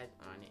tag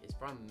on it. It's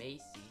from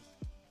Macy's.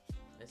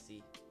 Let's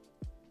see.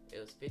 It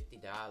was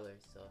 $50,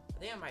 so I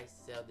think I might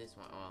sell this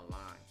one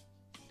online.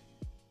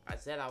 I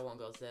said I won't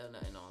go sell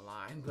nothing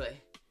online, but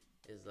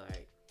it's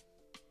like,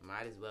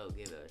 might as well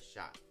give it a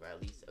shot for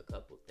at least a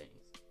couple things.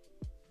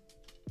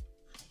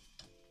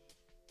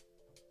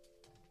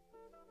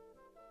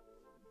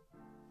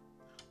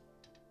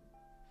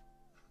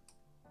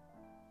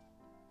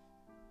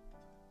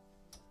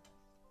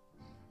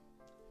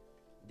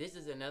 This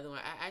is another one.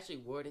 I actually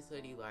wore this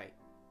hoodie like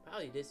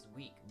probably this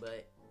week,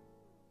 but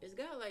it's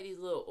got like these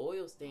little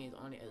oil stains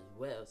on it as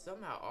well.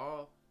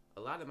 Somehow a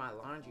lot of my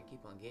laundry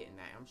keep on getting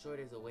that. I'm sure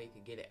there's a way to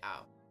get it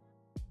out.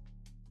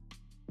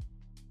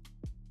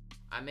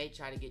 I may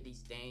try to get these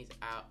stains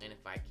out, and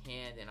if I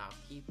can, then I'll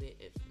keep it.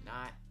 If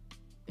not,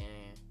 then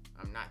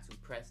I'm not too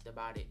pressed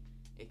about it.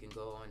 It can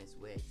go on its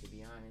way, to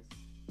be honest.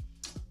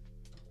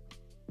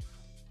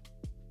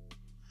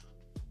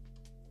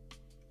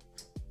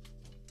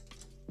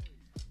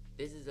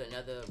 This is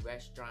another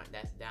restaurant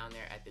that's down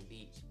there at the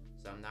beach,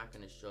 so I'm not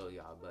gonna show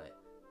y'all, but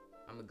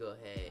I'm gonna go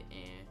ahead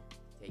and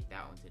take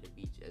that one to the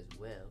beach as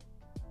well.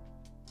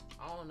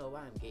 I don't know why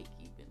I'm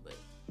gatekeeping, but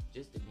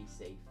just to be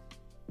safe.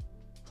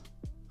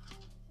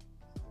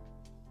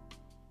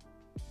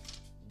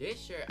 This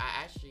shirt,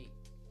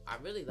 I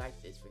really like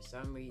this for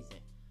some reason.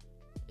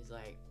 It's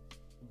like,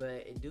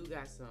 but it do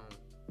got some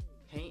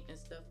paint and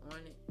stuff on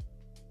it,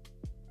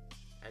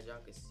 as y'all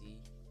can see.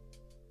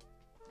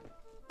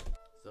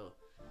 So,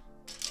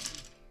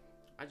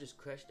 I just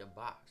crushed a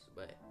box,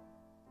 but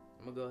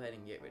I'm gonna go ahead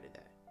and get rid of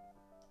that.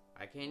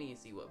 I can't even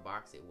see what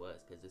box it was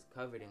because it's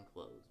covered in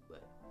clothes,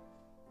 but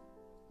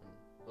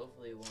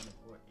hopefully it won't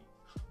import me.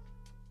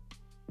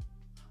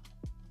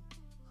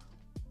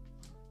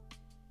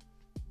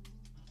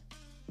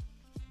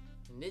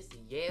 And this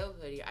yallll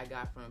hoodie I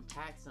got from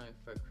PacSun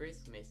for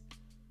Christmas.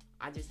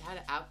 I just had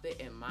an outfit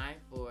in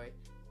mind for it,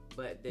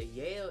 but the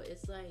yallll,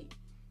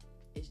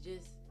 it's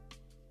just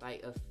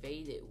like a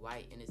faded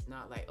white, and it's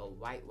not like a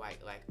white like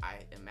I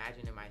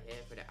imagine in my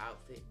head for the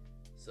outfit.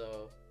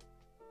 So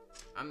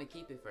I'm gonna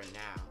keep it for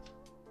now,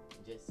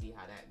 just see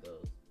how that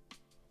goes.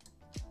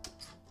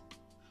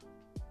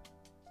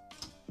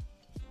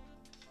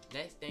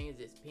 Next thing is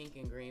this pink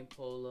and green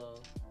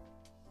polo.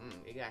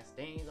 It got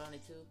stains on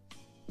it too.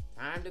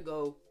 Time to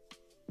go.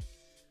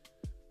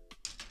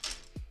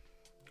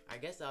 I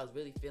guess I was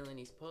really feeling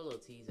these polo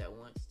tees at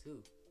once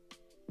too,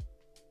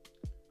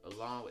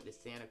 along with the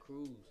Santa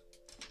Cruz.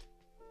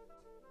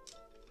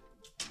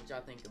 What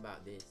y'all think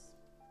about this?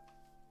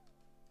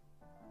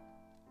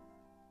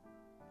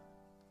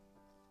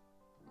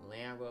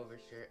 Land Rover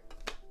shirt.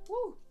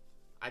 Woo!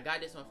 I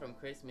got this one from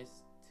Christmas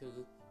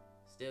too.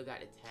 Still got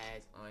the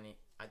tags on it.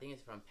 I think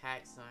it's from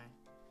PacSun.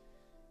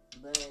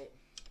 But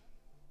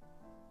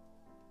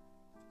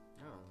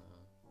I don't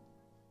know.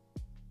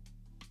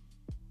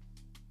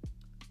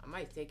 I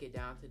might take it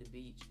down to the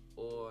beach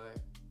or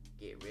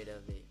get rid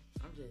of it.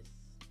 I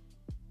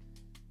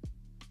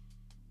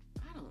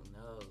don't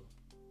know.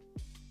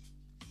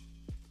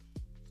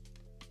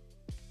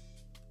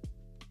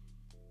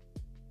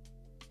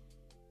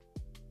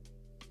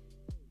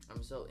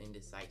 I'm so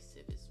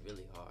indecisive, it's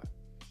really hard.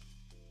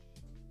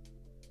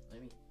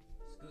 Let me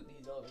scoot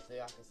these over so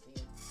y'all can see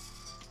them.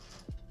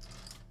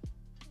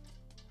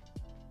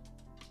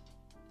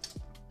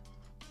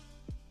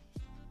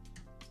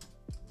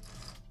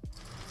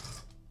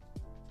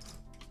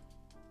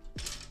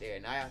 There,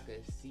 now y'all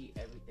can see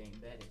everything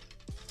better.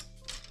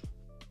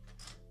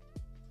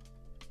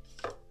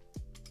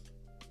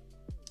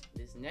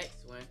 This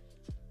next one,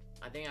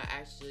 I think I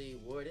actually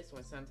wore this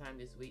one sometime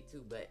this week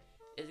too, but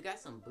it's got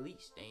some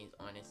bleach stains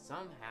on it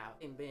somehow.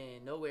 It ain't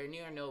been nowhere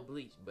near no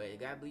bleach, but it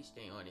got bleach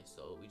stain on it,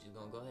 so we just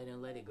gonna go ahead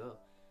and let it go.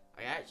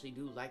 I actually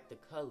do like the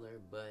color,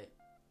 but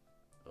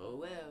oh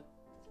well.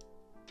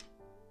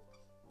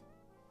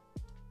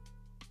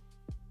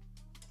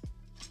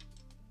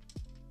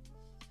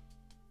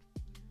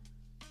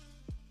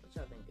 What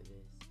y'all think of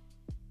this?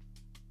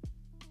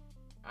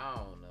 I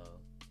don't know.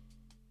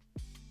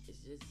 It's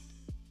just,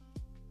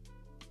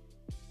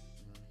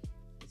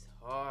 it's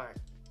hard.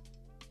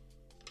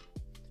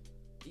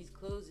 These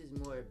clothes is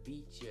more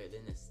beachier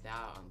than the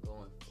style I'm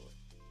going for.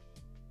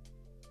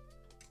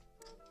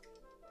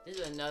 This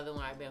is another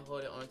one I've been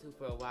holding on to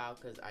for a while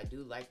because I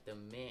do like the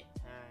mint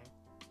time.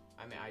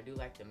 I mean, I do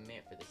like the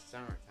mint for the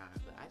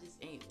summertime, but I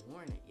just ain't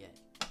worn it yet.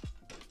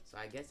 So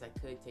I guess I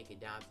could take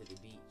it down to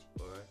the beach,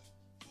 or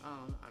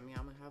I mean,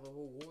 I'm gonna have a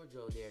whole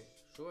wardrobe there,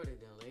 shorter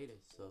than later,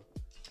 so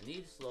I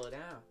need to slow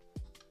down.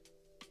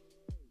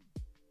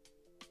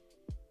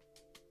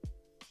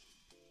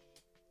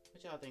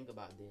 What y'all think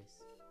about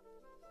this?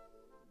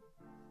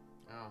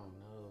 I don't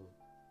know.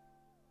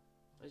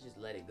 let's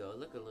just let it go.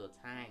 Look a little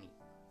tiny.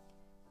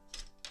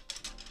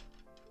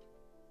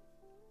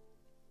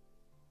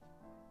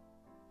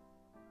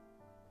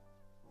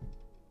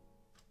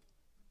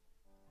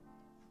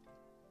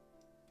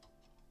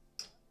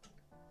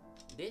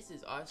 This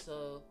is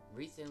also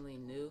recently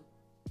new.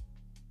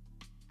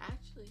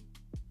 Actually,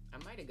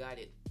 I might have got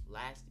it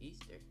last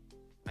Easter.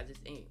 I just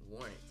ain't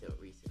worn it till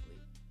recently.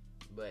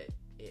 But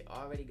it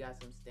already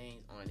got some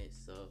stains on it,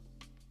 so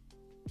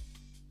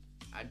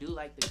I do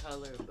like the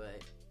color,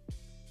 but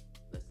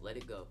let's let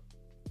it go.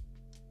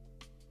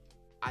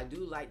 I do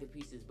like the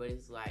pieces, but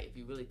it's like, if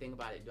you really think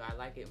about it, do I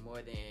like it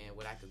more than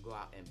what I could go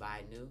out and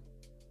buy new?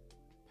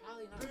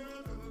 Probably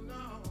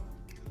not.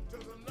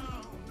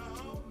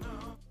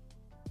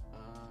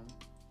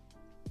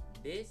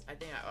 This, I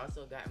think I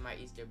also got in my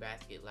Easter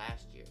basket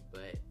last year,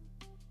 but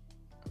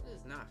I'm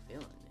just not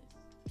feeling this.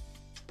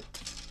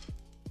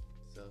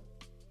 So,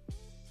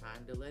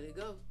 time to let it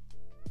go.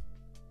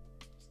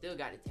 Still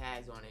got the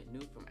tags on it, new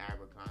from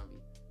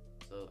Abercrombie.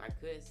 So I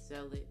could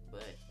sell it,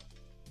 but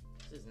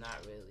it's just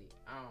not really,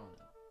 I don't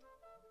know.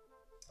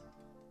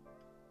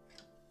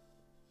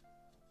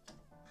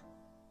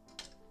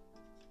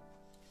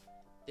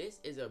 This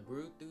is a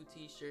Brew Through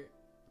t-shirt.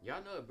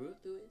 Y'all know what Brew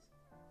Through is?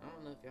 I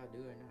don't know if y'all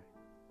do or not.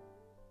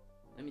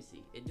 Let me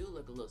see. It do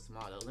look a little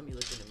small though. Let me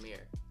look in the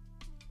mirror.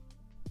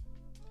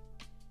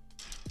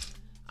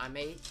 I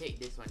may take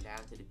this one down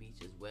to the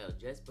beach as well,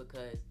 just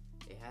because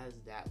it has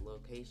that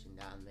location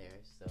down there.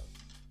 So,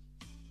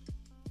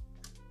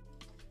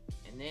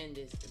 and then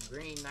this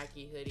green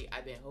Nike hoodie,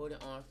 I've been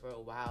holding on for a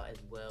while as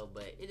well,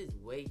 but it is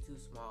way too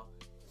small.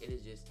 It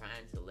is just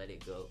time to let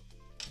it go.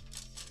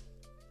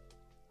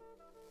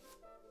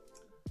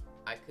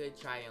 I could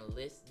try and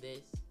list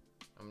this.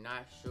 I'm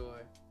not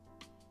sure.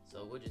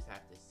 So we'll just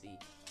have to see.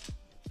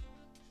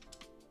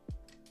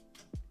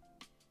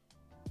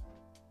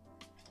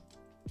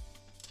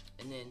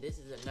 And then this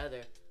is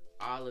another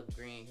olive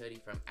green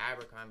hoodie from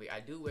Abercrombie. I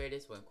do wear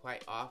this one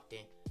quite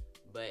often,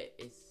 but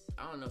it's,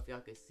 I don't know if y'all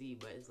can see,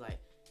 but it's like,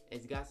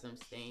 it's got some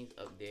stains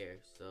up there,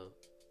 so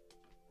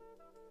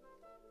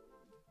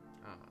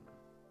I don't know.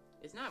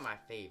 It's not my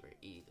favorite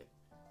either.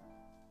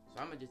 So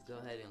I'm gonna just go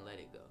ahead and let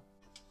it go.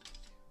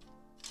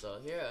 So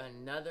here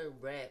another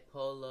red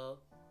polo.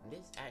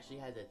 This actually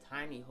has a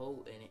tiny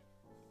hole in it.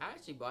 I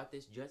actually bought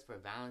this just for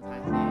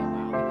Valentine's Day a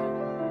while ago.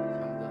 So I'm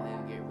gonna go ahead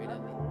and get rid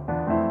of it.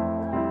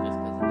 Just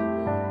because of the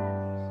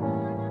hole.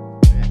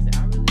 Like I said, I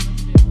really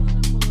don't fit one of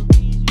them polo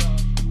tees, y'all.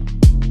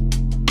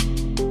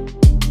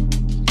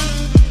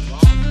 And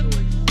long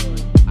story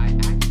short, I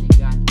actually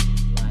got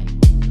these like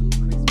 2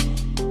 Christmas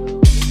ago.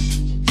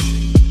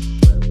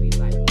 But we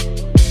like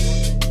ordered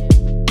them.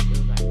 It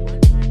was like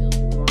one time it was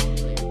the wrong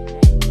flare,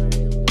 and next time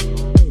it was the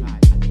wrong size.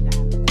 I think that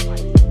happened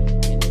twice.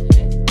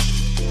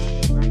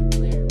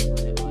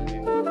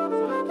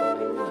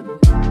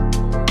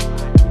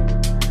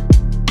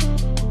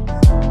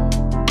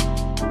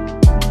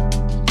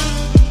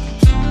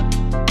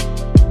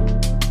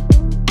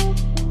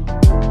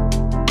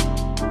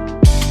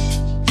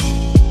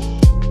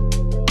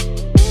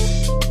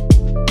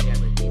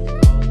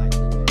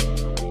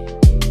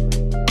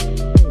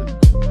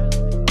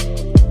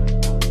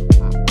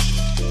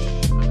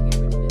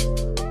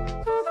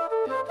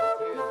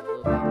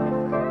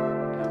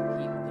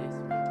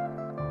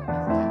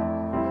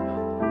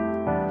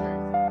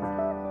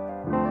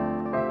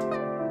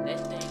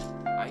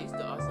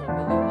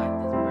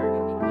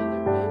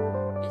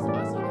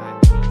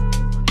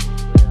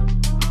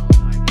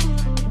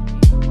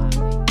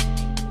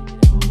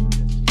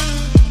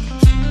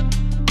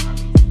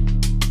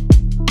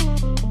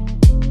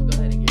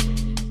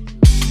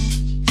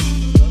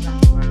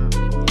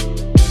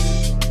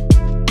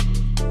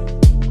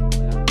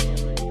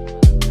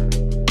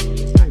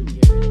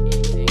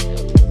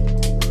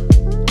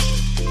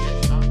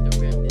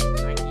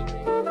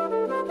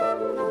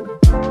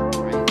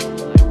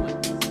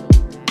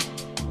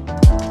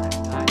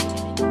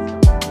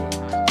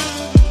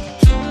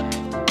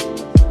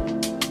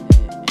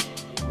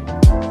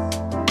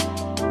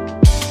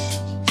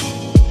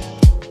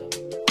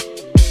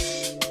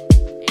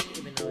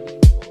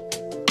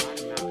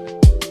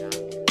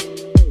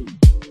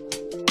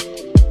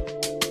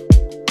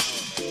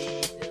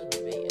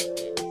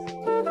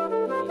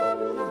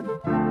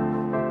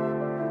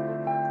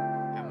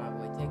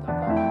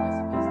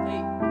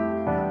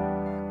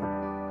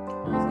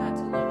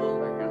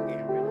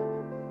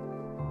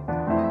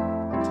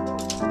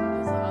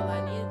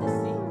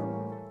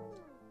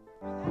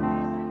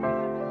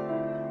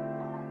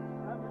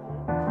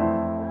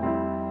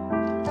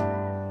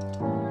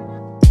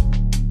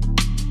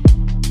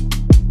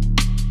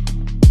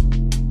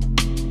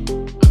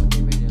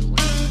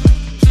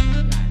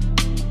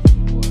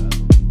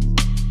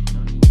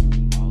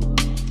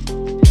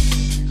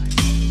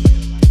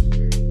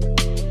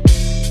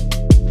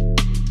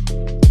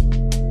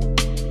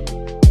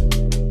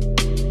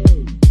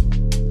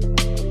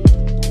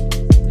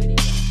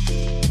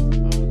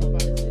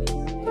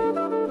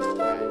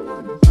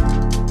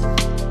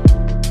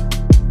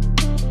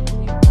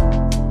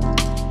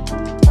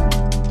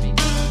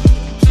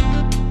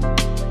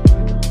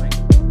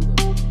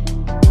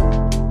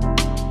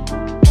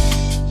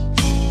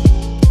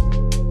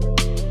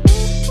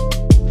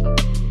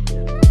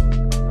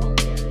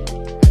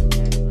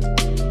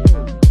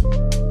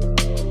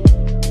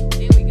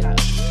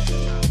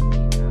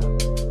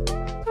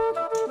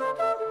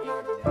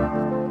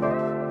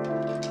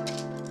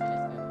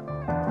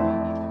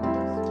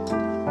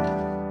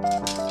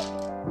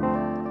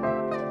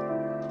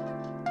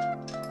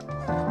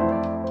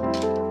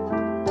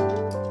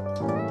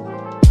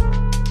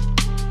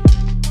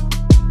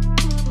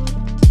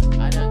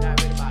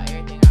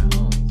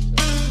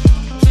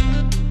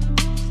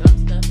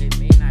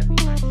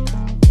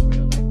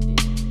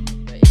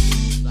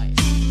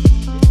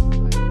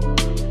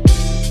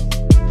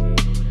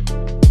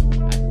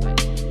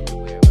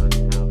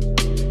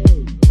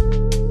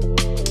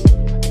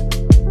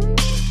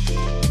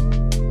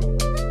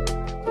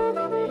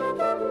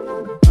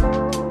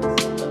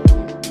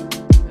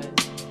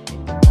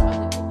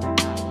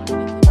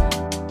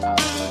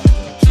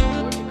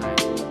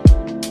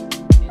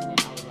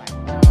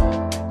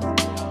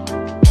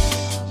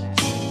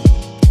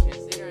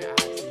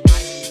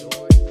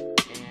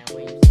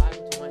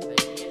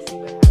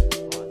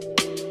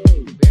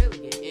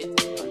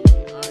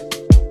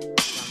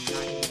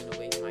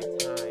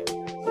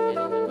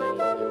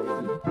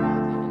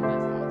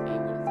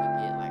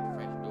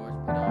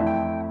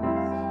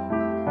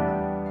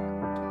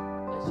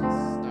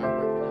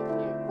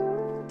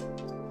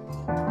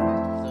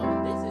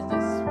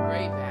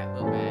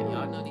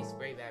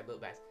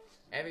 bags.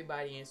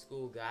 Everybody in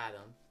school got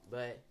them,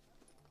 but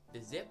the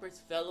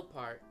zippers fell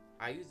apart.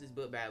 I used this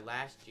book bag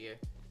last year,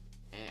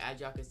 and as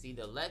y'all can see,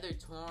 the leather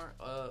torn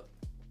up.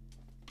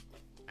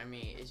 I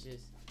mean, it's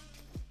just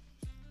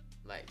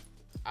like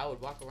I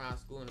would walk around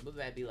school and the book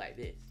bag be like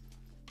this.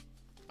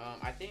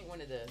 I think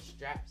one of the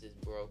straps is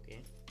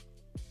broken.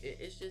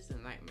 It's just a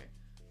nightmare.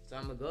 So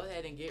I'm gonna go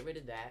ahead and get rid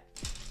of that.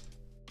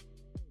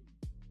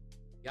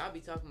 Y'all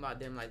be talking about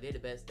them like they're the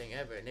best thing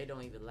ever, and they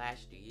don't even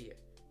last a year.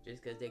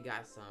 Just because they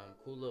got some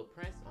cool little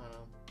prints on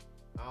them.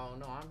 I don't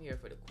know, I'm here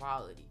for the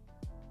quality.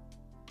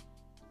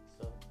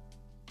 So,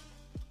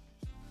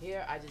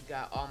 here I just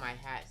got all my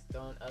hats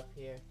thrown up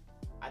here.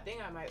 I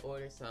think I might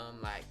order some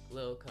like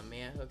little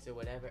command hooks or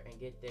whatever and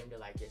get them to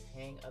like just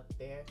hang up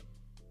there.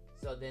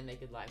 So then they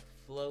could like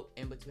float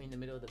in between the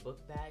middle of the book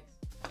bags.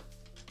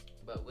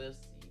 But we'll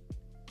see.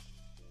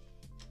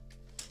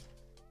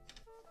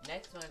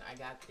 Next one, I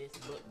got this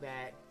book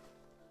bag.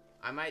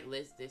 I might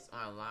list this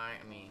online.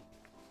 I mean,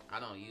 I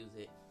don't use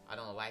it. I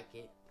don't like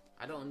it.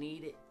 I don't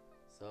need it.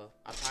 So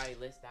I'll probably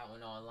list that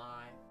one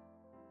online.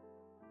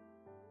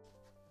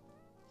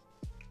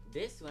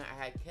 This one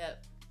I had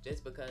kept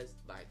just because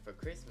like for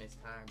Christmas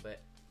time. But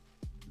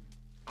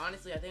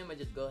honestly, I think I'm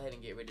gonna just go ahead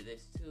and get rid of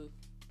this too.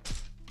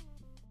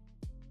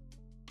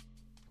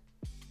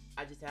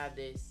 I just have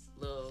this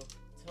little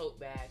tote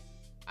bag.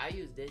 I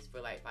use this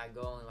for like if I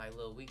go on like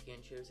little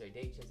weekend trips or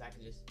day trips, I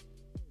can just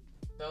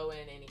throw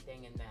in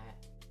anything in that.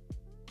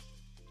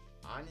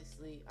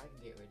 Honestly, I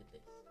could get rid of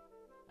this.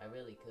 I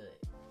really could.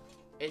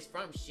 It's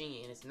from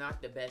Shein. It's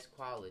not the best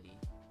quality,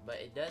 but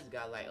it does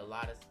got like a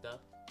lot of stuff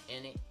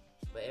in it.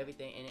 But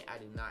everything in it I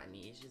do not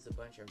need. It's just a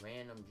bunch of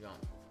random junk.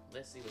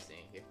 Let's see what's in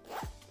here.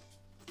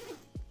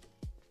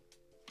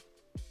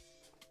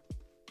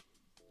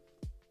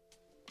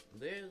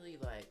 Literally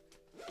like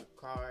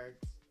cards,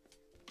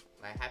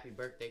 like happy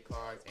birthday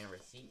cards and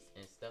receipts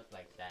and stuff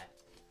like that.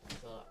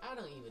 So I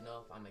don't even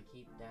know if I'm gonna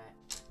keep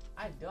that.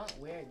 I don't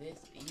wear this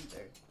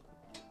either.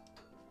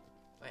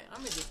 Like I'm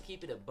gonna just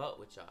keep it a buck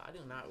with y'all. I do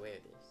not wear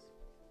this.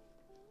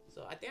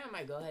 So I think I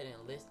might go ahead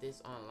and list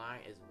this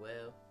online as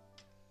well.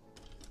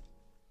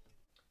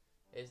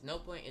 There's no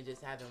point in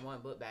just having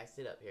one book bag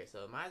sit up here.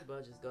 So might as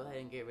well just go ahead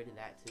and get rid of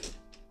that too.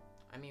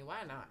 I mean,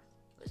 why not?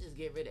 Let's just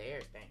get rid of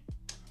everything.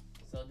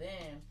 So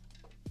then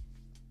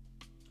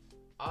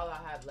all I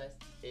have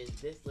left is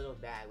this little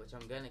bag, which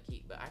I'm gonna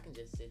keep, but I can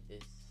just sit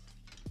this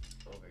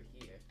over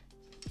here.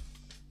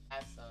 I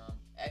have some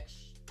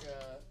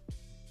extra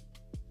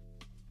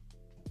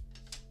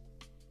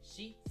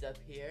sheets up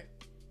here,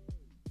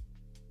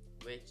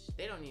 which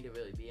they don't need to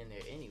really be in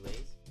there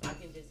anyways. I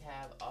can just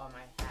have all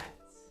my hats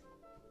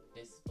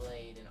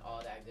displayed and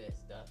all that good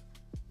stuff.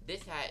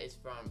 This hat is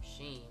from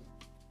Shein,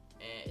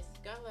 and it's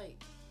got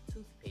like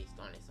toothpaste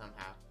on it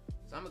somehow.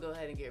 So I'm gonna go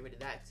ahead and get rid of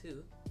that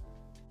too.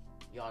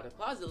 Y'all, the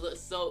closet looks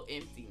so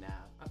empty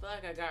now. I feel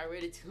like I got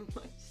rid of too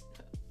much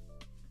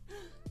stuff.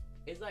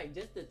 It's like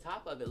just the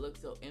top of it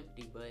looks so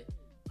empty, but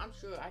I'm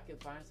sure I can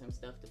find some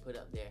stuff to put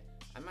up there.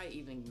 I might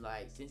even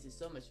like, since there's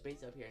so much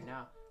space up here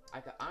now,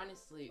 I could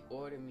honestly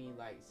order me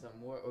like some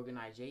more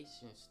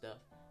organization stuff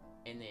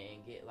and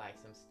then get like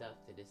some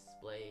stuff to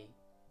display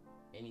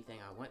anything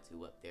I want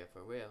to up there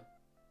for real.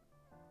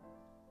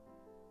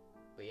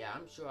 But yeah,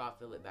 I'm sure I'll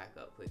fill it back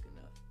up quick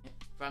enough.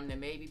 From the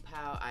Maybe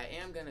Pal, I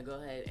am gonna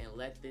go ahead and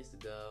let this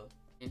go.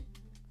 And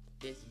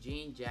this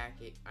jean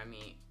jacket, I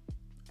mean,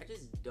 I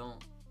just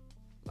don't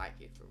like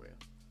it for real.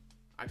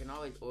 I can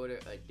always order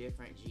a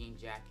different jean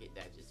jacket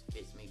that just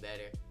fits me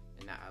better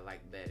and that I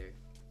like better.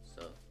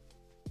 So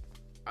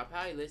I'll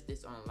probably list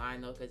this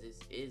online though, because it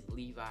is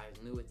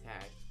Levi's new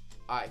attack.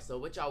 Alright, so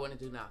what y'all wanna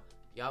do now?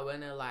 Y'all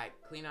wanna like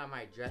clean out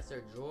my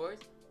dresser drawers,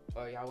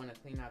 or y'all wanna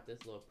clean out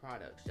this little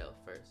product shelf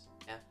first?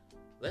 Yeah.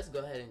 Let's go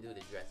ahead and do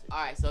the dresser.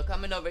 Alright, so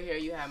coming over here,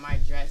 you have my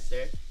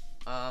dresser.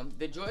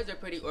 The drawers are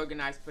pretty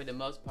organized for the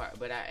most part,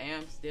 but I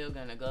am still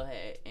gonna go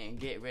ahead and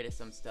get rid of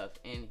some stuff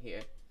in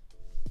here.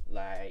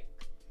 Like,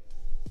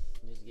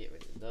 just get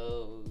rid of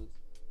those.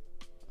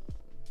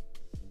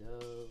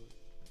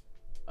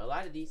 A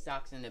lot of these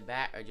socks in the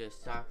back are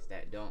just socks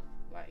that don't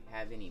like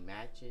have any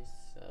matches,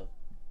 so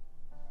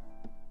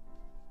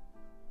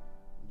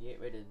get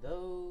rid of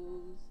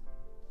those.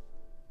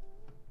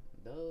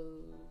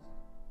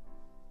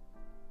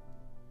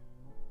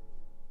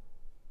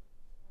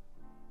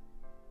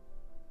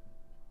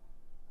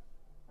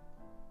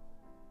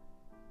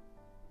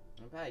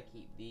 I'll probably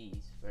keep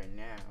these for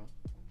now,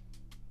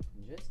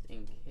 just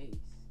in case.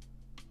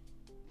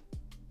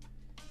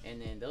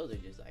 And then those are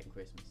just like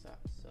Christmas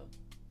socks, so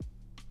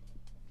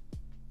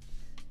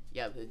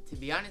yeah, but to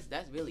be honest,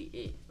 that's really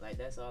it. Like,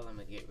 that's all I'm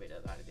gonna get rid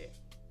of out of there.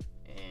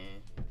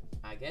 And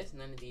I guess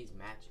none of these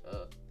match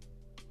up,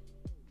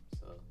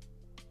 so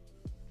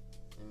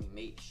let me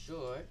make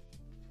sure.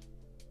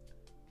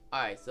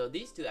 Alright, so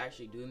these two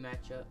actually do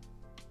match up.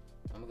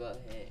 I'm gonna go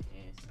ahead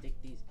and stick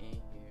these in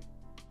here.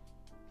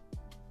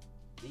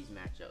 These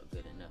match up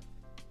good enough.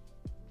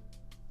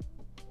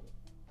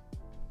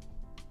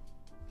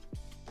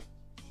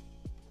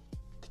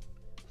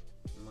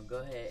 I'm gonna go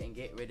ahead and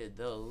get rid of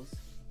those.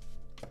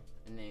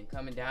 And then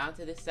coming down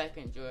to the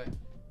second drawer,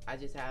 I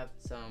just have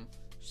some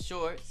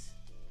shorts.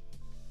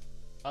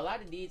 A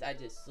lot of these I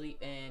just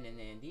sleep in, and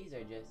then these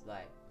are just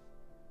like,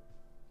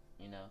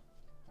 you know,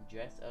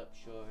 dress up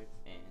shorts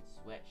and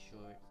sweat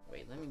shorts.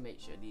 Wait, let me make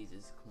sure these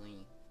is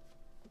clean.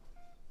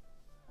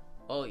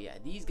 Oh yeah,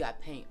 these got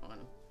paint on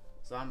them.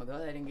 So I'm gonna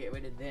go ahead and get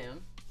rid of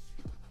them.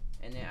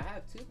 And then I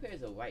have 2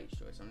 pairs of white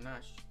shorts. I'm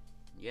not sure.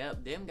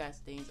 Yep, them got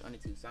stains on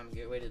it too. So I'm gonna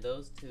get rid of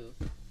those 2.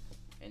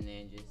 And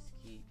then just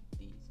keep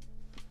these.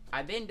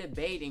 I've been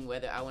debating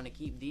whether I want to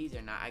keep these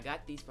or not. I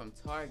got these from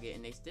Target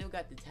and they still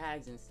got the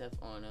tags and stuff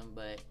on them.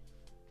 But,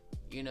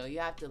 you know, you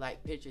have to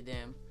like picture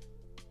them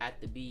at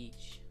the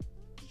beach,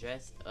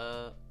 dressed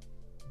up.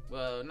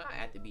 Well, not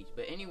at the beach,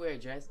 but anywhere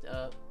dressed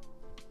up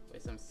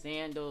with some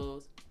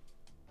sandals.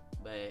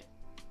 But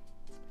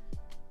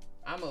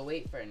I'm gonna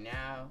wait for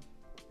now.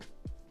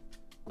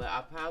 But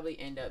I'll probably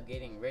end up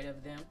getting rid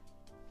of them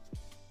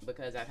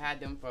because I've had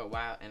them for a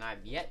while and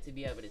I've yet to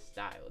be able to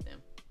style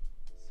them.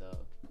 So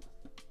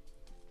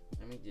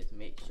let me just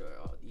make sure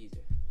all these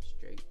are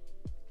straight.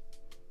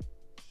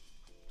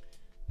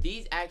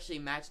 These actually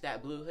match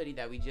that blue hoodie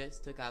that we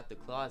just took out the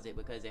closet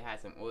because it had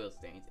some oil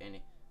stains in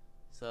it.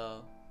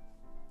 So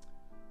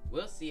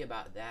we'll see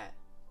about that.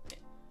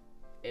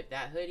 If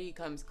that hoodie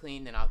comes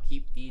clean, then I'll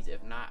keep these.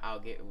 If not, I'll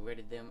get rid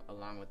of them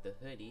along with the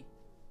hoodie.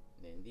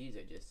 Then these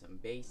are just some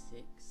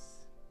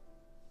basics.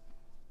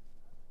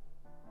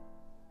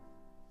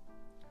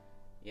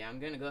 Yeah, I'm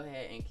gonna go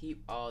ahead and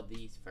keep all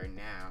these for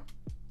now.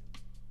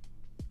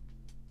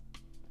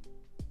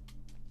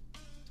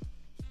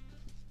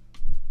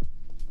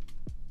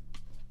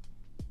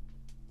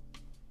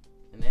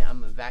 And then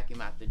I'm gonna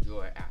vacuum out the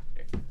drawer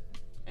after.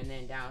 And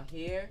then down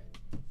here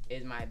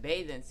is my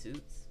bathing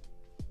suits.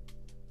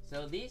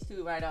 So these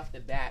 2 right off the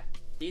bat,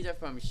 these are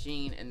from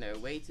Shein and they're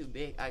way too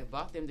big. I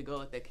bought them to go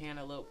with the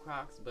cantaloupe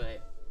Crocs,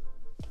 but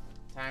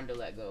time to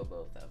let go of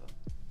both of them.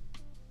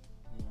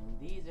 And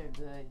these are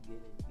good.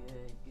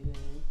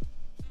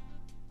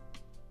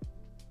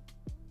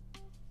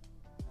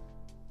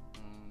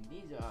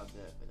 These are all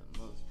good for the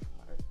most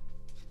part.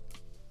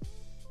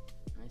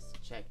 Let's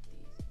check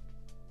these.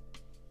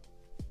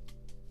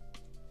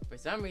 For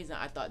some reason,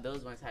 I thought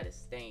those ones had a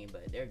stain,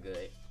 but they're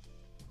good.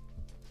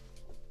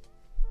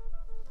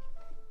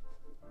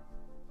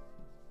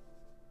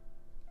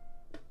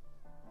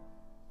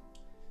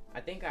 I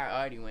think I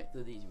already went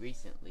through these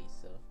recently,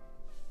 so.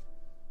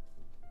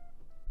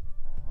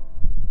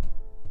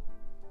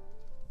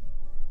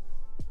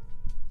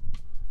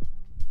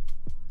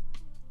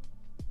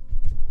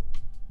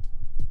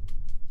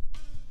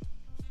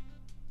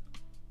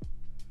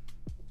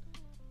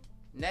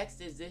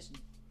 Next is this.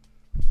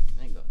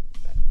 I ain't going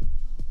this back.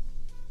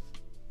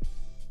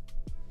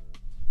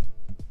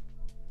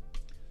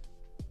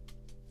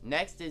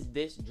 Next is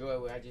this drawer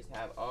where I just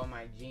have all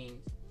my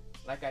jeans.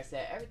 Like I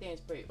said, everything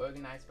is pretty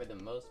organized for the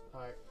most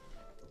part.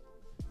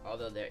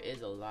 Although there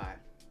is a lot.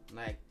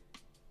 Like,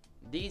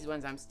 these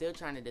ones I'm still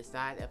trying to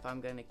decide if I'm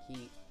gonna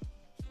keep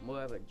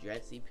more of a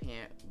dressy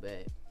pant,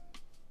 but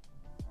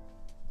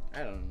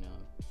I don't know.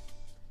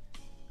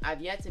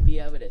 I've yet to be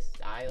able to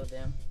style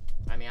them.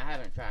 I mean, I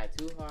haven't tried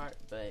too hard,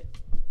 but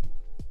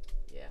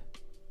yeah.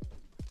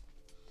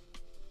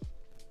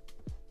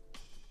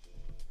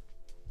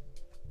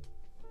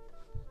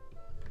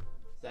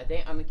 So I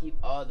think I'm gonna keep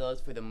all those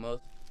for the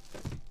most.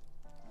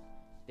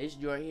 This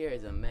drawer here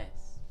is a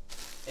mess.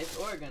 It's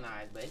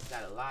organized, but it's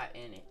got a lot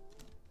in it.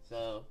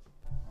 So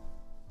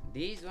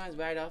these ones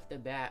right off the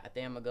bat, I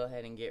think I'm gonna go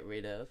ahead and get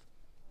rid of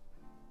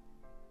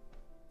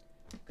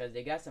because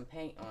they got some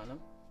paint on them.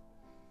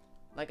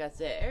 Like I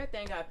said,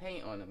 everything got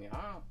paint on them,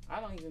 y'all. I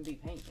don't even be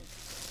painting.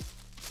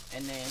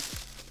 And then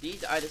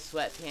these are the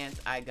sweatpants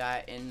I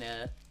got in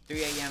the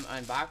 3 a.m.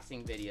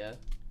 unboxing video.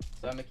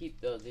 So I'm gonna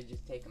keep those. They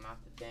just take them off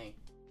the thing.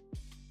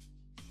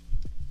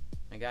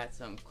 I got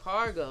some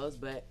cargos,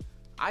 but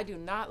I do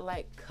not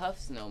like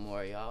cuffs no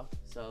more, y'all.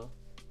 So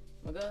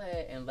I'm gonna go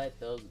ahead and let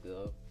those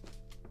go.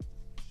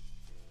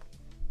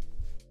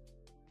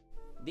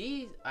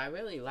 These, I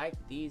really like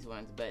these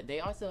ones, but they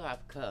also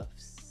have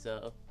cuffs,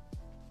 so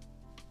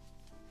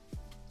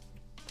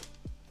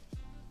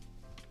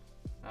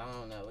I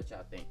don't know what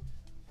y'all think.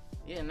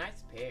 Yeah,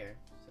 nice pair,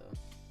 so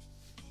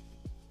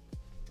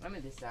I'm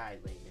gonna decide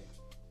later.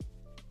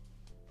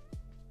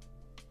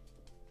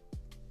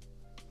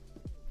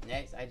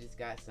 Next, I just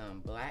got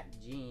some black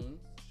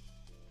jeans.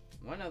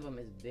 One of them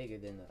is bigger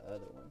than the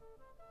other one.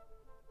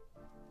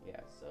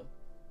 Yeah, so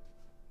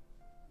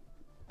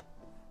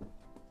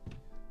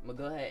I'm gonna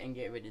go ahead and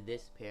get rid of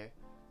this pair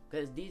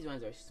because these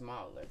ones are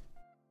smaller.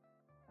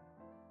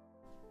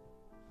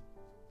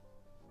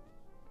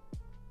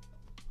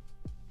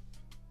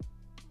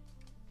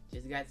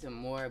 Just got some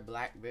more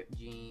black ripped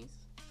jeans.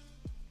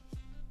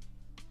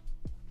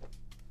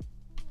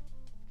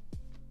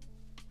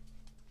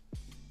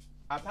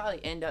 I'll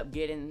probably end up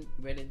getting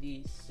rid of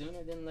these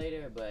sooner than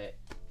later, but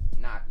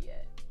not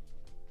yet.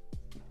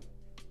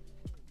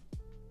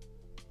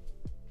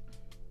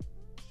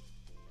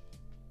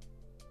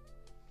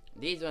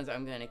 These ones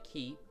I'm gonna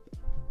keep.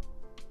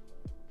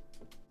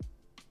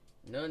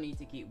 No need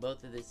to keep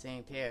both of the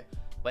same pair,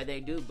 but they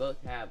do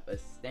both have a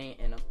stain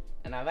in them.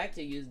 And I like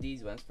to use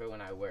these ones for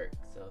when I work,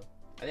 so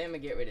I think I'm gonna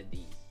get rid of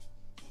these,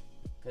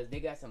 because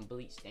they got some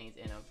bleach stains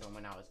in them from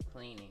when I was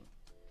cleaning.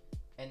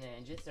 And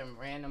then just some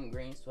random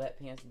green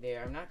sweatpants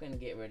there. I'm not gonna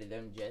get rid of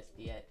them just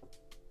yet,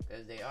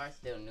 because they are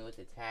still new with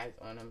the tags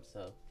on them,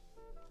 so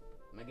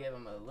I'm gonna give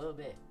them a little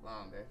bit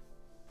longer.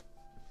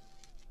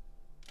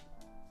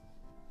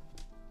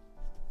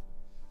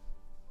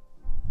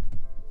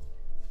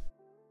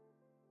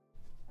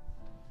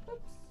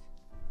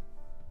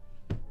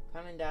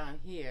 Coming down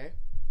here,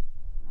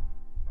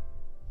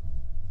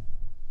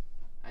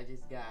 I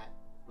just got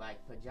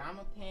like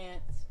pajama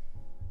pants.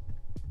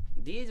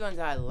 These ones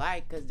I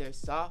like because they're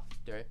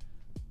softer,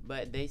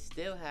 but they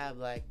still have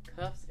like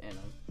cuffs in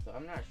them, so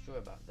I'm not sure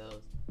about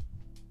those.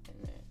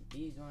 And then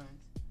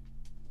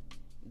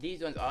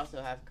these ones also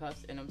have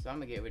cuffs in them, so I'm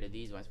gonna get rid of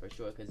these ones for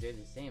sure because they're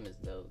the same as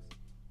those.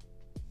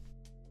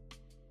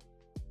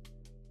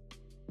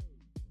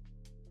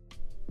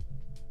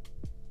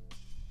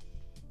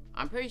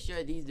 I'm pretty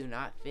sure these do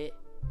not fit,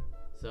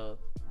 so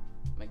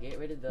I'm gonna get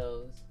rid of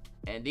those.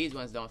 And these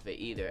ones don't fit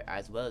either,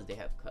 as well as they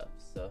have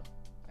cuffs. So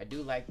I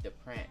do like the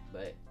print,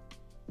 but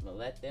I'm gonna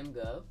let them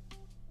go.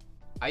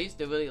 I used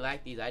to really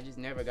like these, I just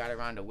never got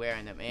around to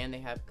wearing them, and they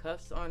have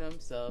cuffs on them,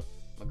 so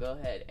I'm gonna go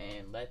ahead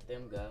and let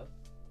them go.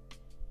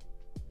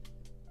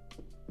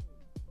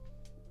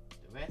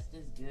 The rest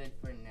is good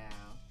for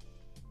now.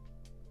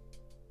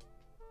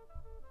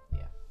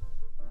 Yeah.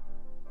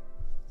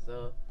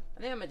 So I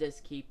think I'm gonna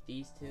just keep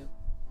these two,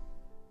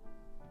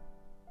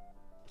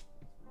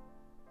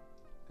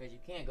 because you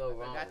can't go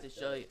wrong. I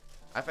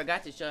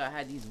forgot to show you I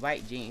had these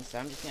white jeans, so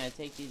I'm just gonna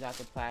take these out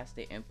the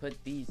plastic and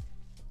put these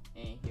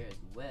in here as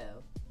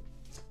well.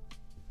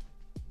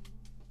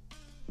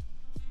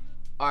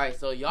 Alright,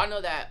 so y'all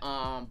know that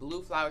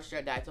blue flower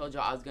shirt that I told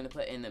y'all I was gonna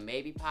put in the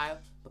maybe pile,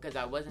 because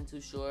I wasn't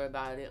too sure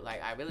about it.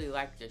 Like, I really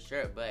liked the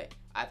shirt, but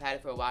I've had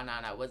it for a while now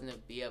and I wasn't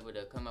gonna be able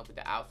to come up with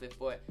the outfit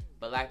for it.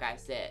 But like I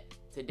said,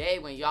 today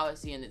when y'all are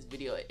seeing this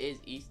video, it is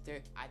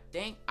Easter. I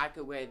think I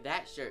could wear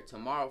that shirt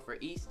tomorrow for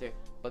Easter,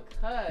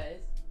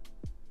 because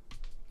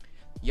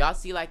y'all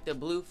see like the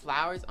blue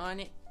flowers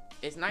on it.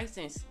 It's nice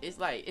and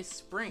it's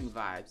spring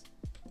vibes.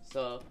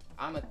 So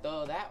I'm gonna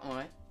throw that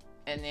on.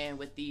 And then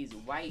with these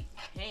white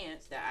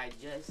pants that I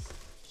just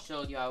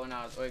showed y'all when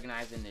I was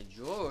organizing the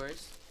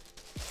drawers,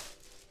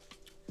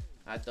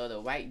 I throw the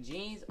white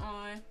jeans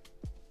on.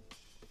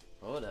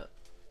 Hold up.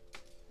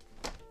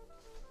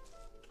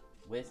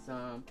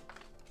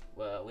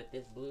 With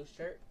this blue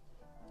shirt.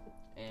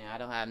 And I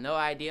don't have no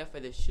idea for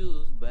the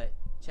shoes, but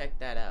check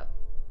that out.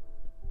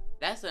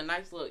 That's a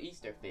nice little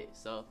Easter fit.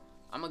 So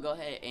I'm gonna go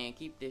ahead and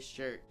keep this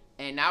shirt.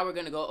 And now we're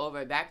gonna go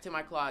over back to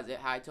my closet.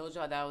 How I told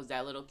y'all that was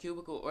that little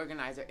cubicle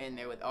organizer in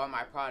there with all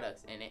my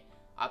products in it.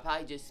 I'll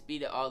probably just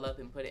speed it all up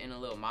and put it in a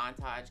little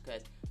montage,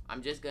 because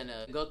I'm just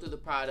gonna go through the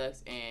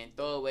products and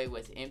throw away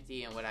what's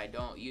empty and what I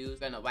don't use.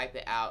 Gonna wipe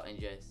it out and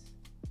just,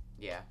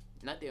 yeah,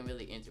 nothing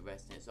really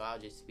interesting. So I'll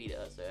just speed it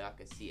up so y'all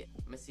can see it.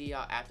 I'm gonna see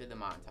y'all after the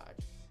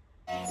montage.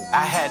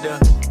 I had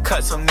to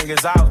cut some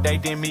niggas out, they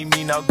didn't mean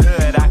me no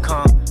good. I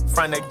come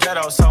from the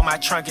ghetto, so my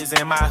trunk is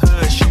in my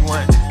hood. She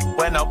wouldn't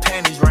wear no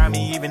panties around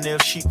me even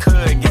if she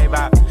could. Gave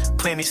out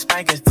plenty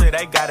spankings till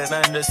they got it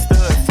understood.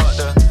 Fuck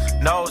the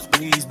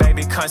nosebleeds,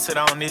 baby, come sit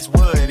on this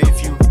wood.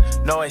 If you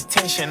no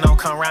attention, don't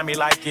come around me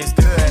like it's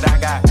good. I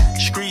got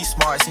street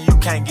smarts and you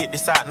can't get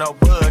this out no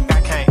book.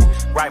 I can't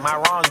right my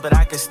wrongs, but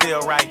I can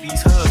still right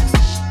these hooks.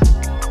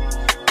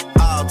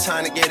 All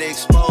time to get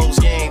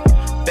exposed, game.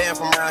 Banned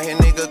from around here,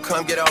 nigga,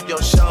 come get off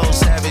your show.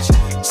 Savage,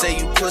 say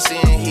you pussy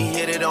and he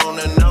hit it on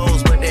the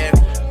nose. But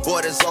that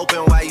border's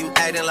open, why you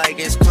acting like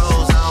it's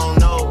closed? I don't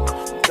know.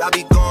 I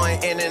be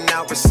going in and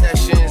out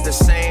recessions the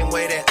same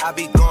way that I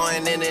be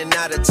going in and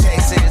out of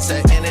Texas. Or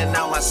in and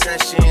out my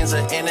sessions,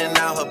 or in and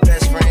out her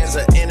best friends,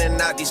 or in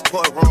and out these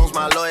courtrooms.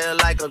 My lawyer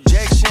like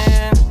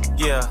objection.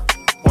 Yeah,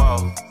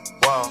 whoa,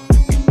 whoa.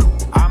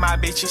 All my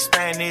bitches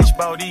Spanish,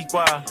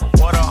 Boricua.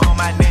 Water on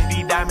my neck,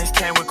 these diamonds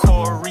came with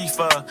Coral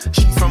Reefer.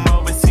 She from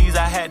overseas,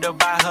 I had to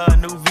buy her a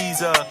new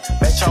visa.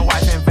 Bet your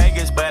wife in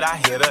Vegas, but I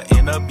hit her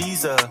in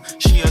Ibiza.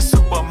 She a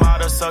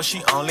supermodel, so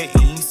she only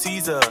eating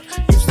Caesar.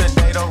 Used to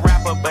date a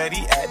rapper, but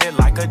he acted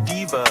like a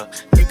diva.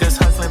 Niggas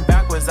hustling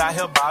backwards, out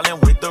here ballin'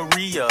 with the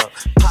Rhea.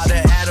 Powder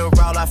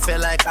Adderall, I feel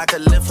like I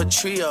could lift a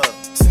tree up.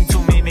 Seen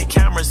too many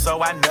cameras,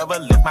 so I never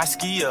lift my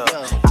ski up.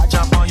 I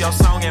jump on your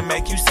song and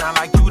make you sound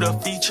like you the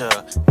feature.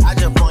 I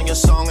jump on your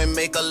song and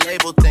make a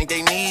label think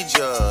they need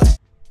you.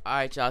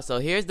 Alright, y'all, so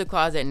here's the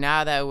closet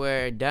now that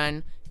we're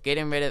done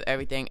getting rid of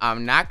everything.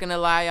 I'm not gonna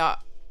lie, y'all,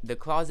 the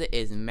closet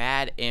is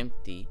mad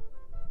empty.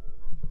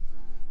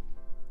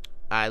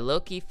 I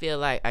low-key feel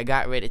like I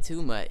got rid of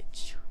too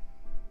much.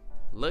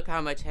 Look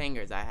how much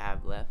hangers I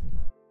have left.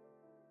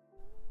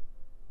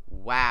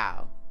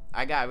 Wow,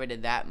 I got rid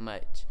of that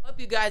much. Hope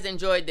you guys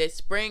enjoyed this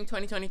spring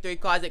 2023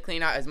 closet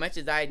clean out as much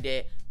as I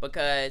did.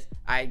 because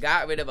I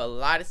got rid of a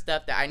lot of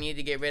stuff that I need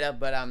to get rid of,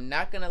 but I'm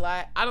not gonna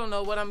lie, I don't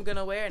know what I'm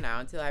gonna wear now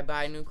until I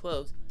buy new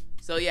clothes.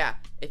 So yeah,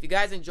 if you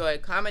guys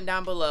enjoyed, comment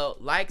down below,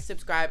 like,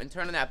 subscribe, and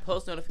turn on that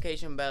post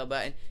notification bell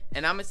button,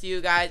 and I'm gonna see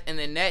you guys in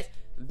the next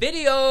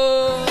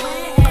video.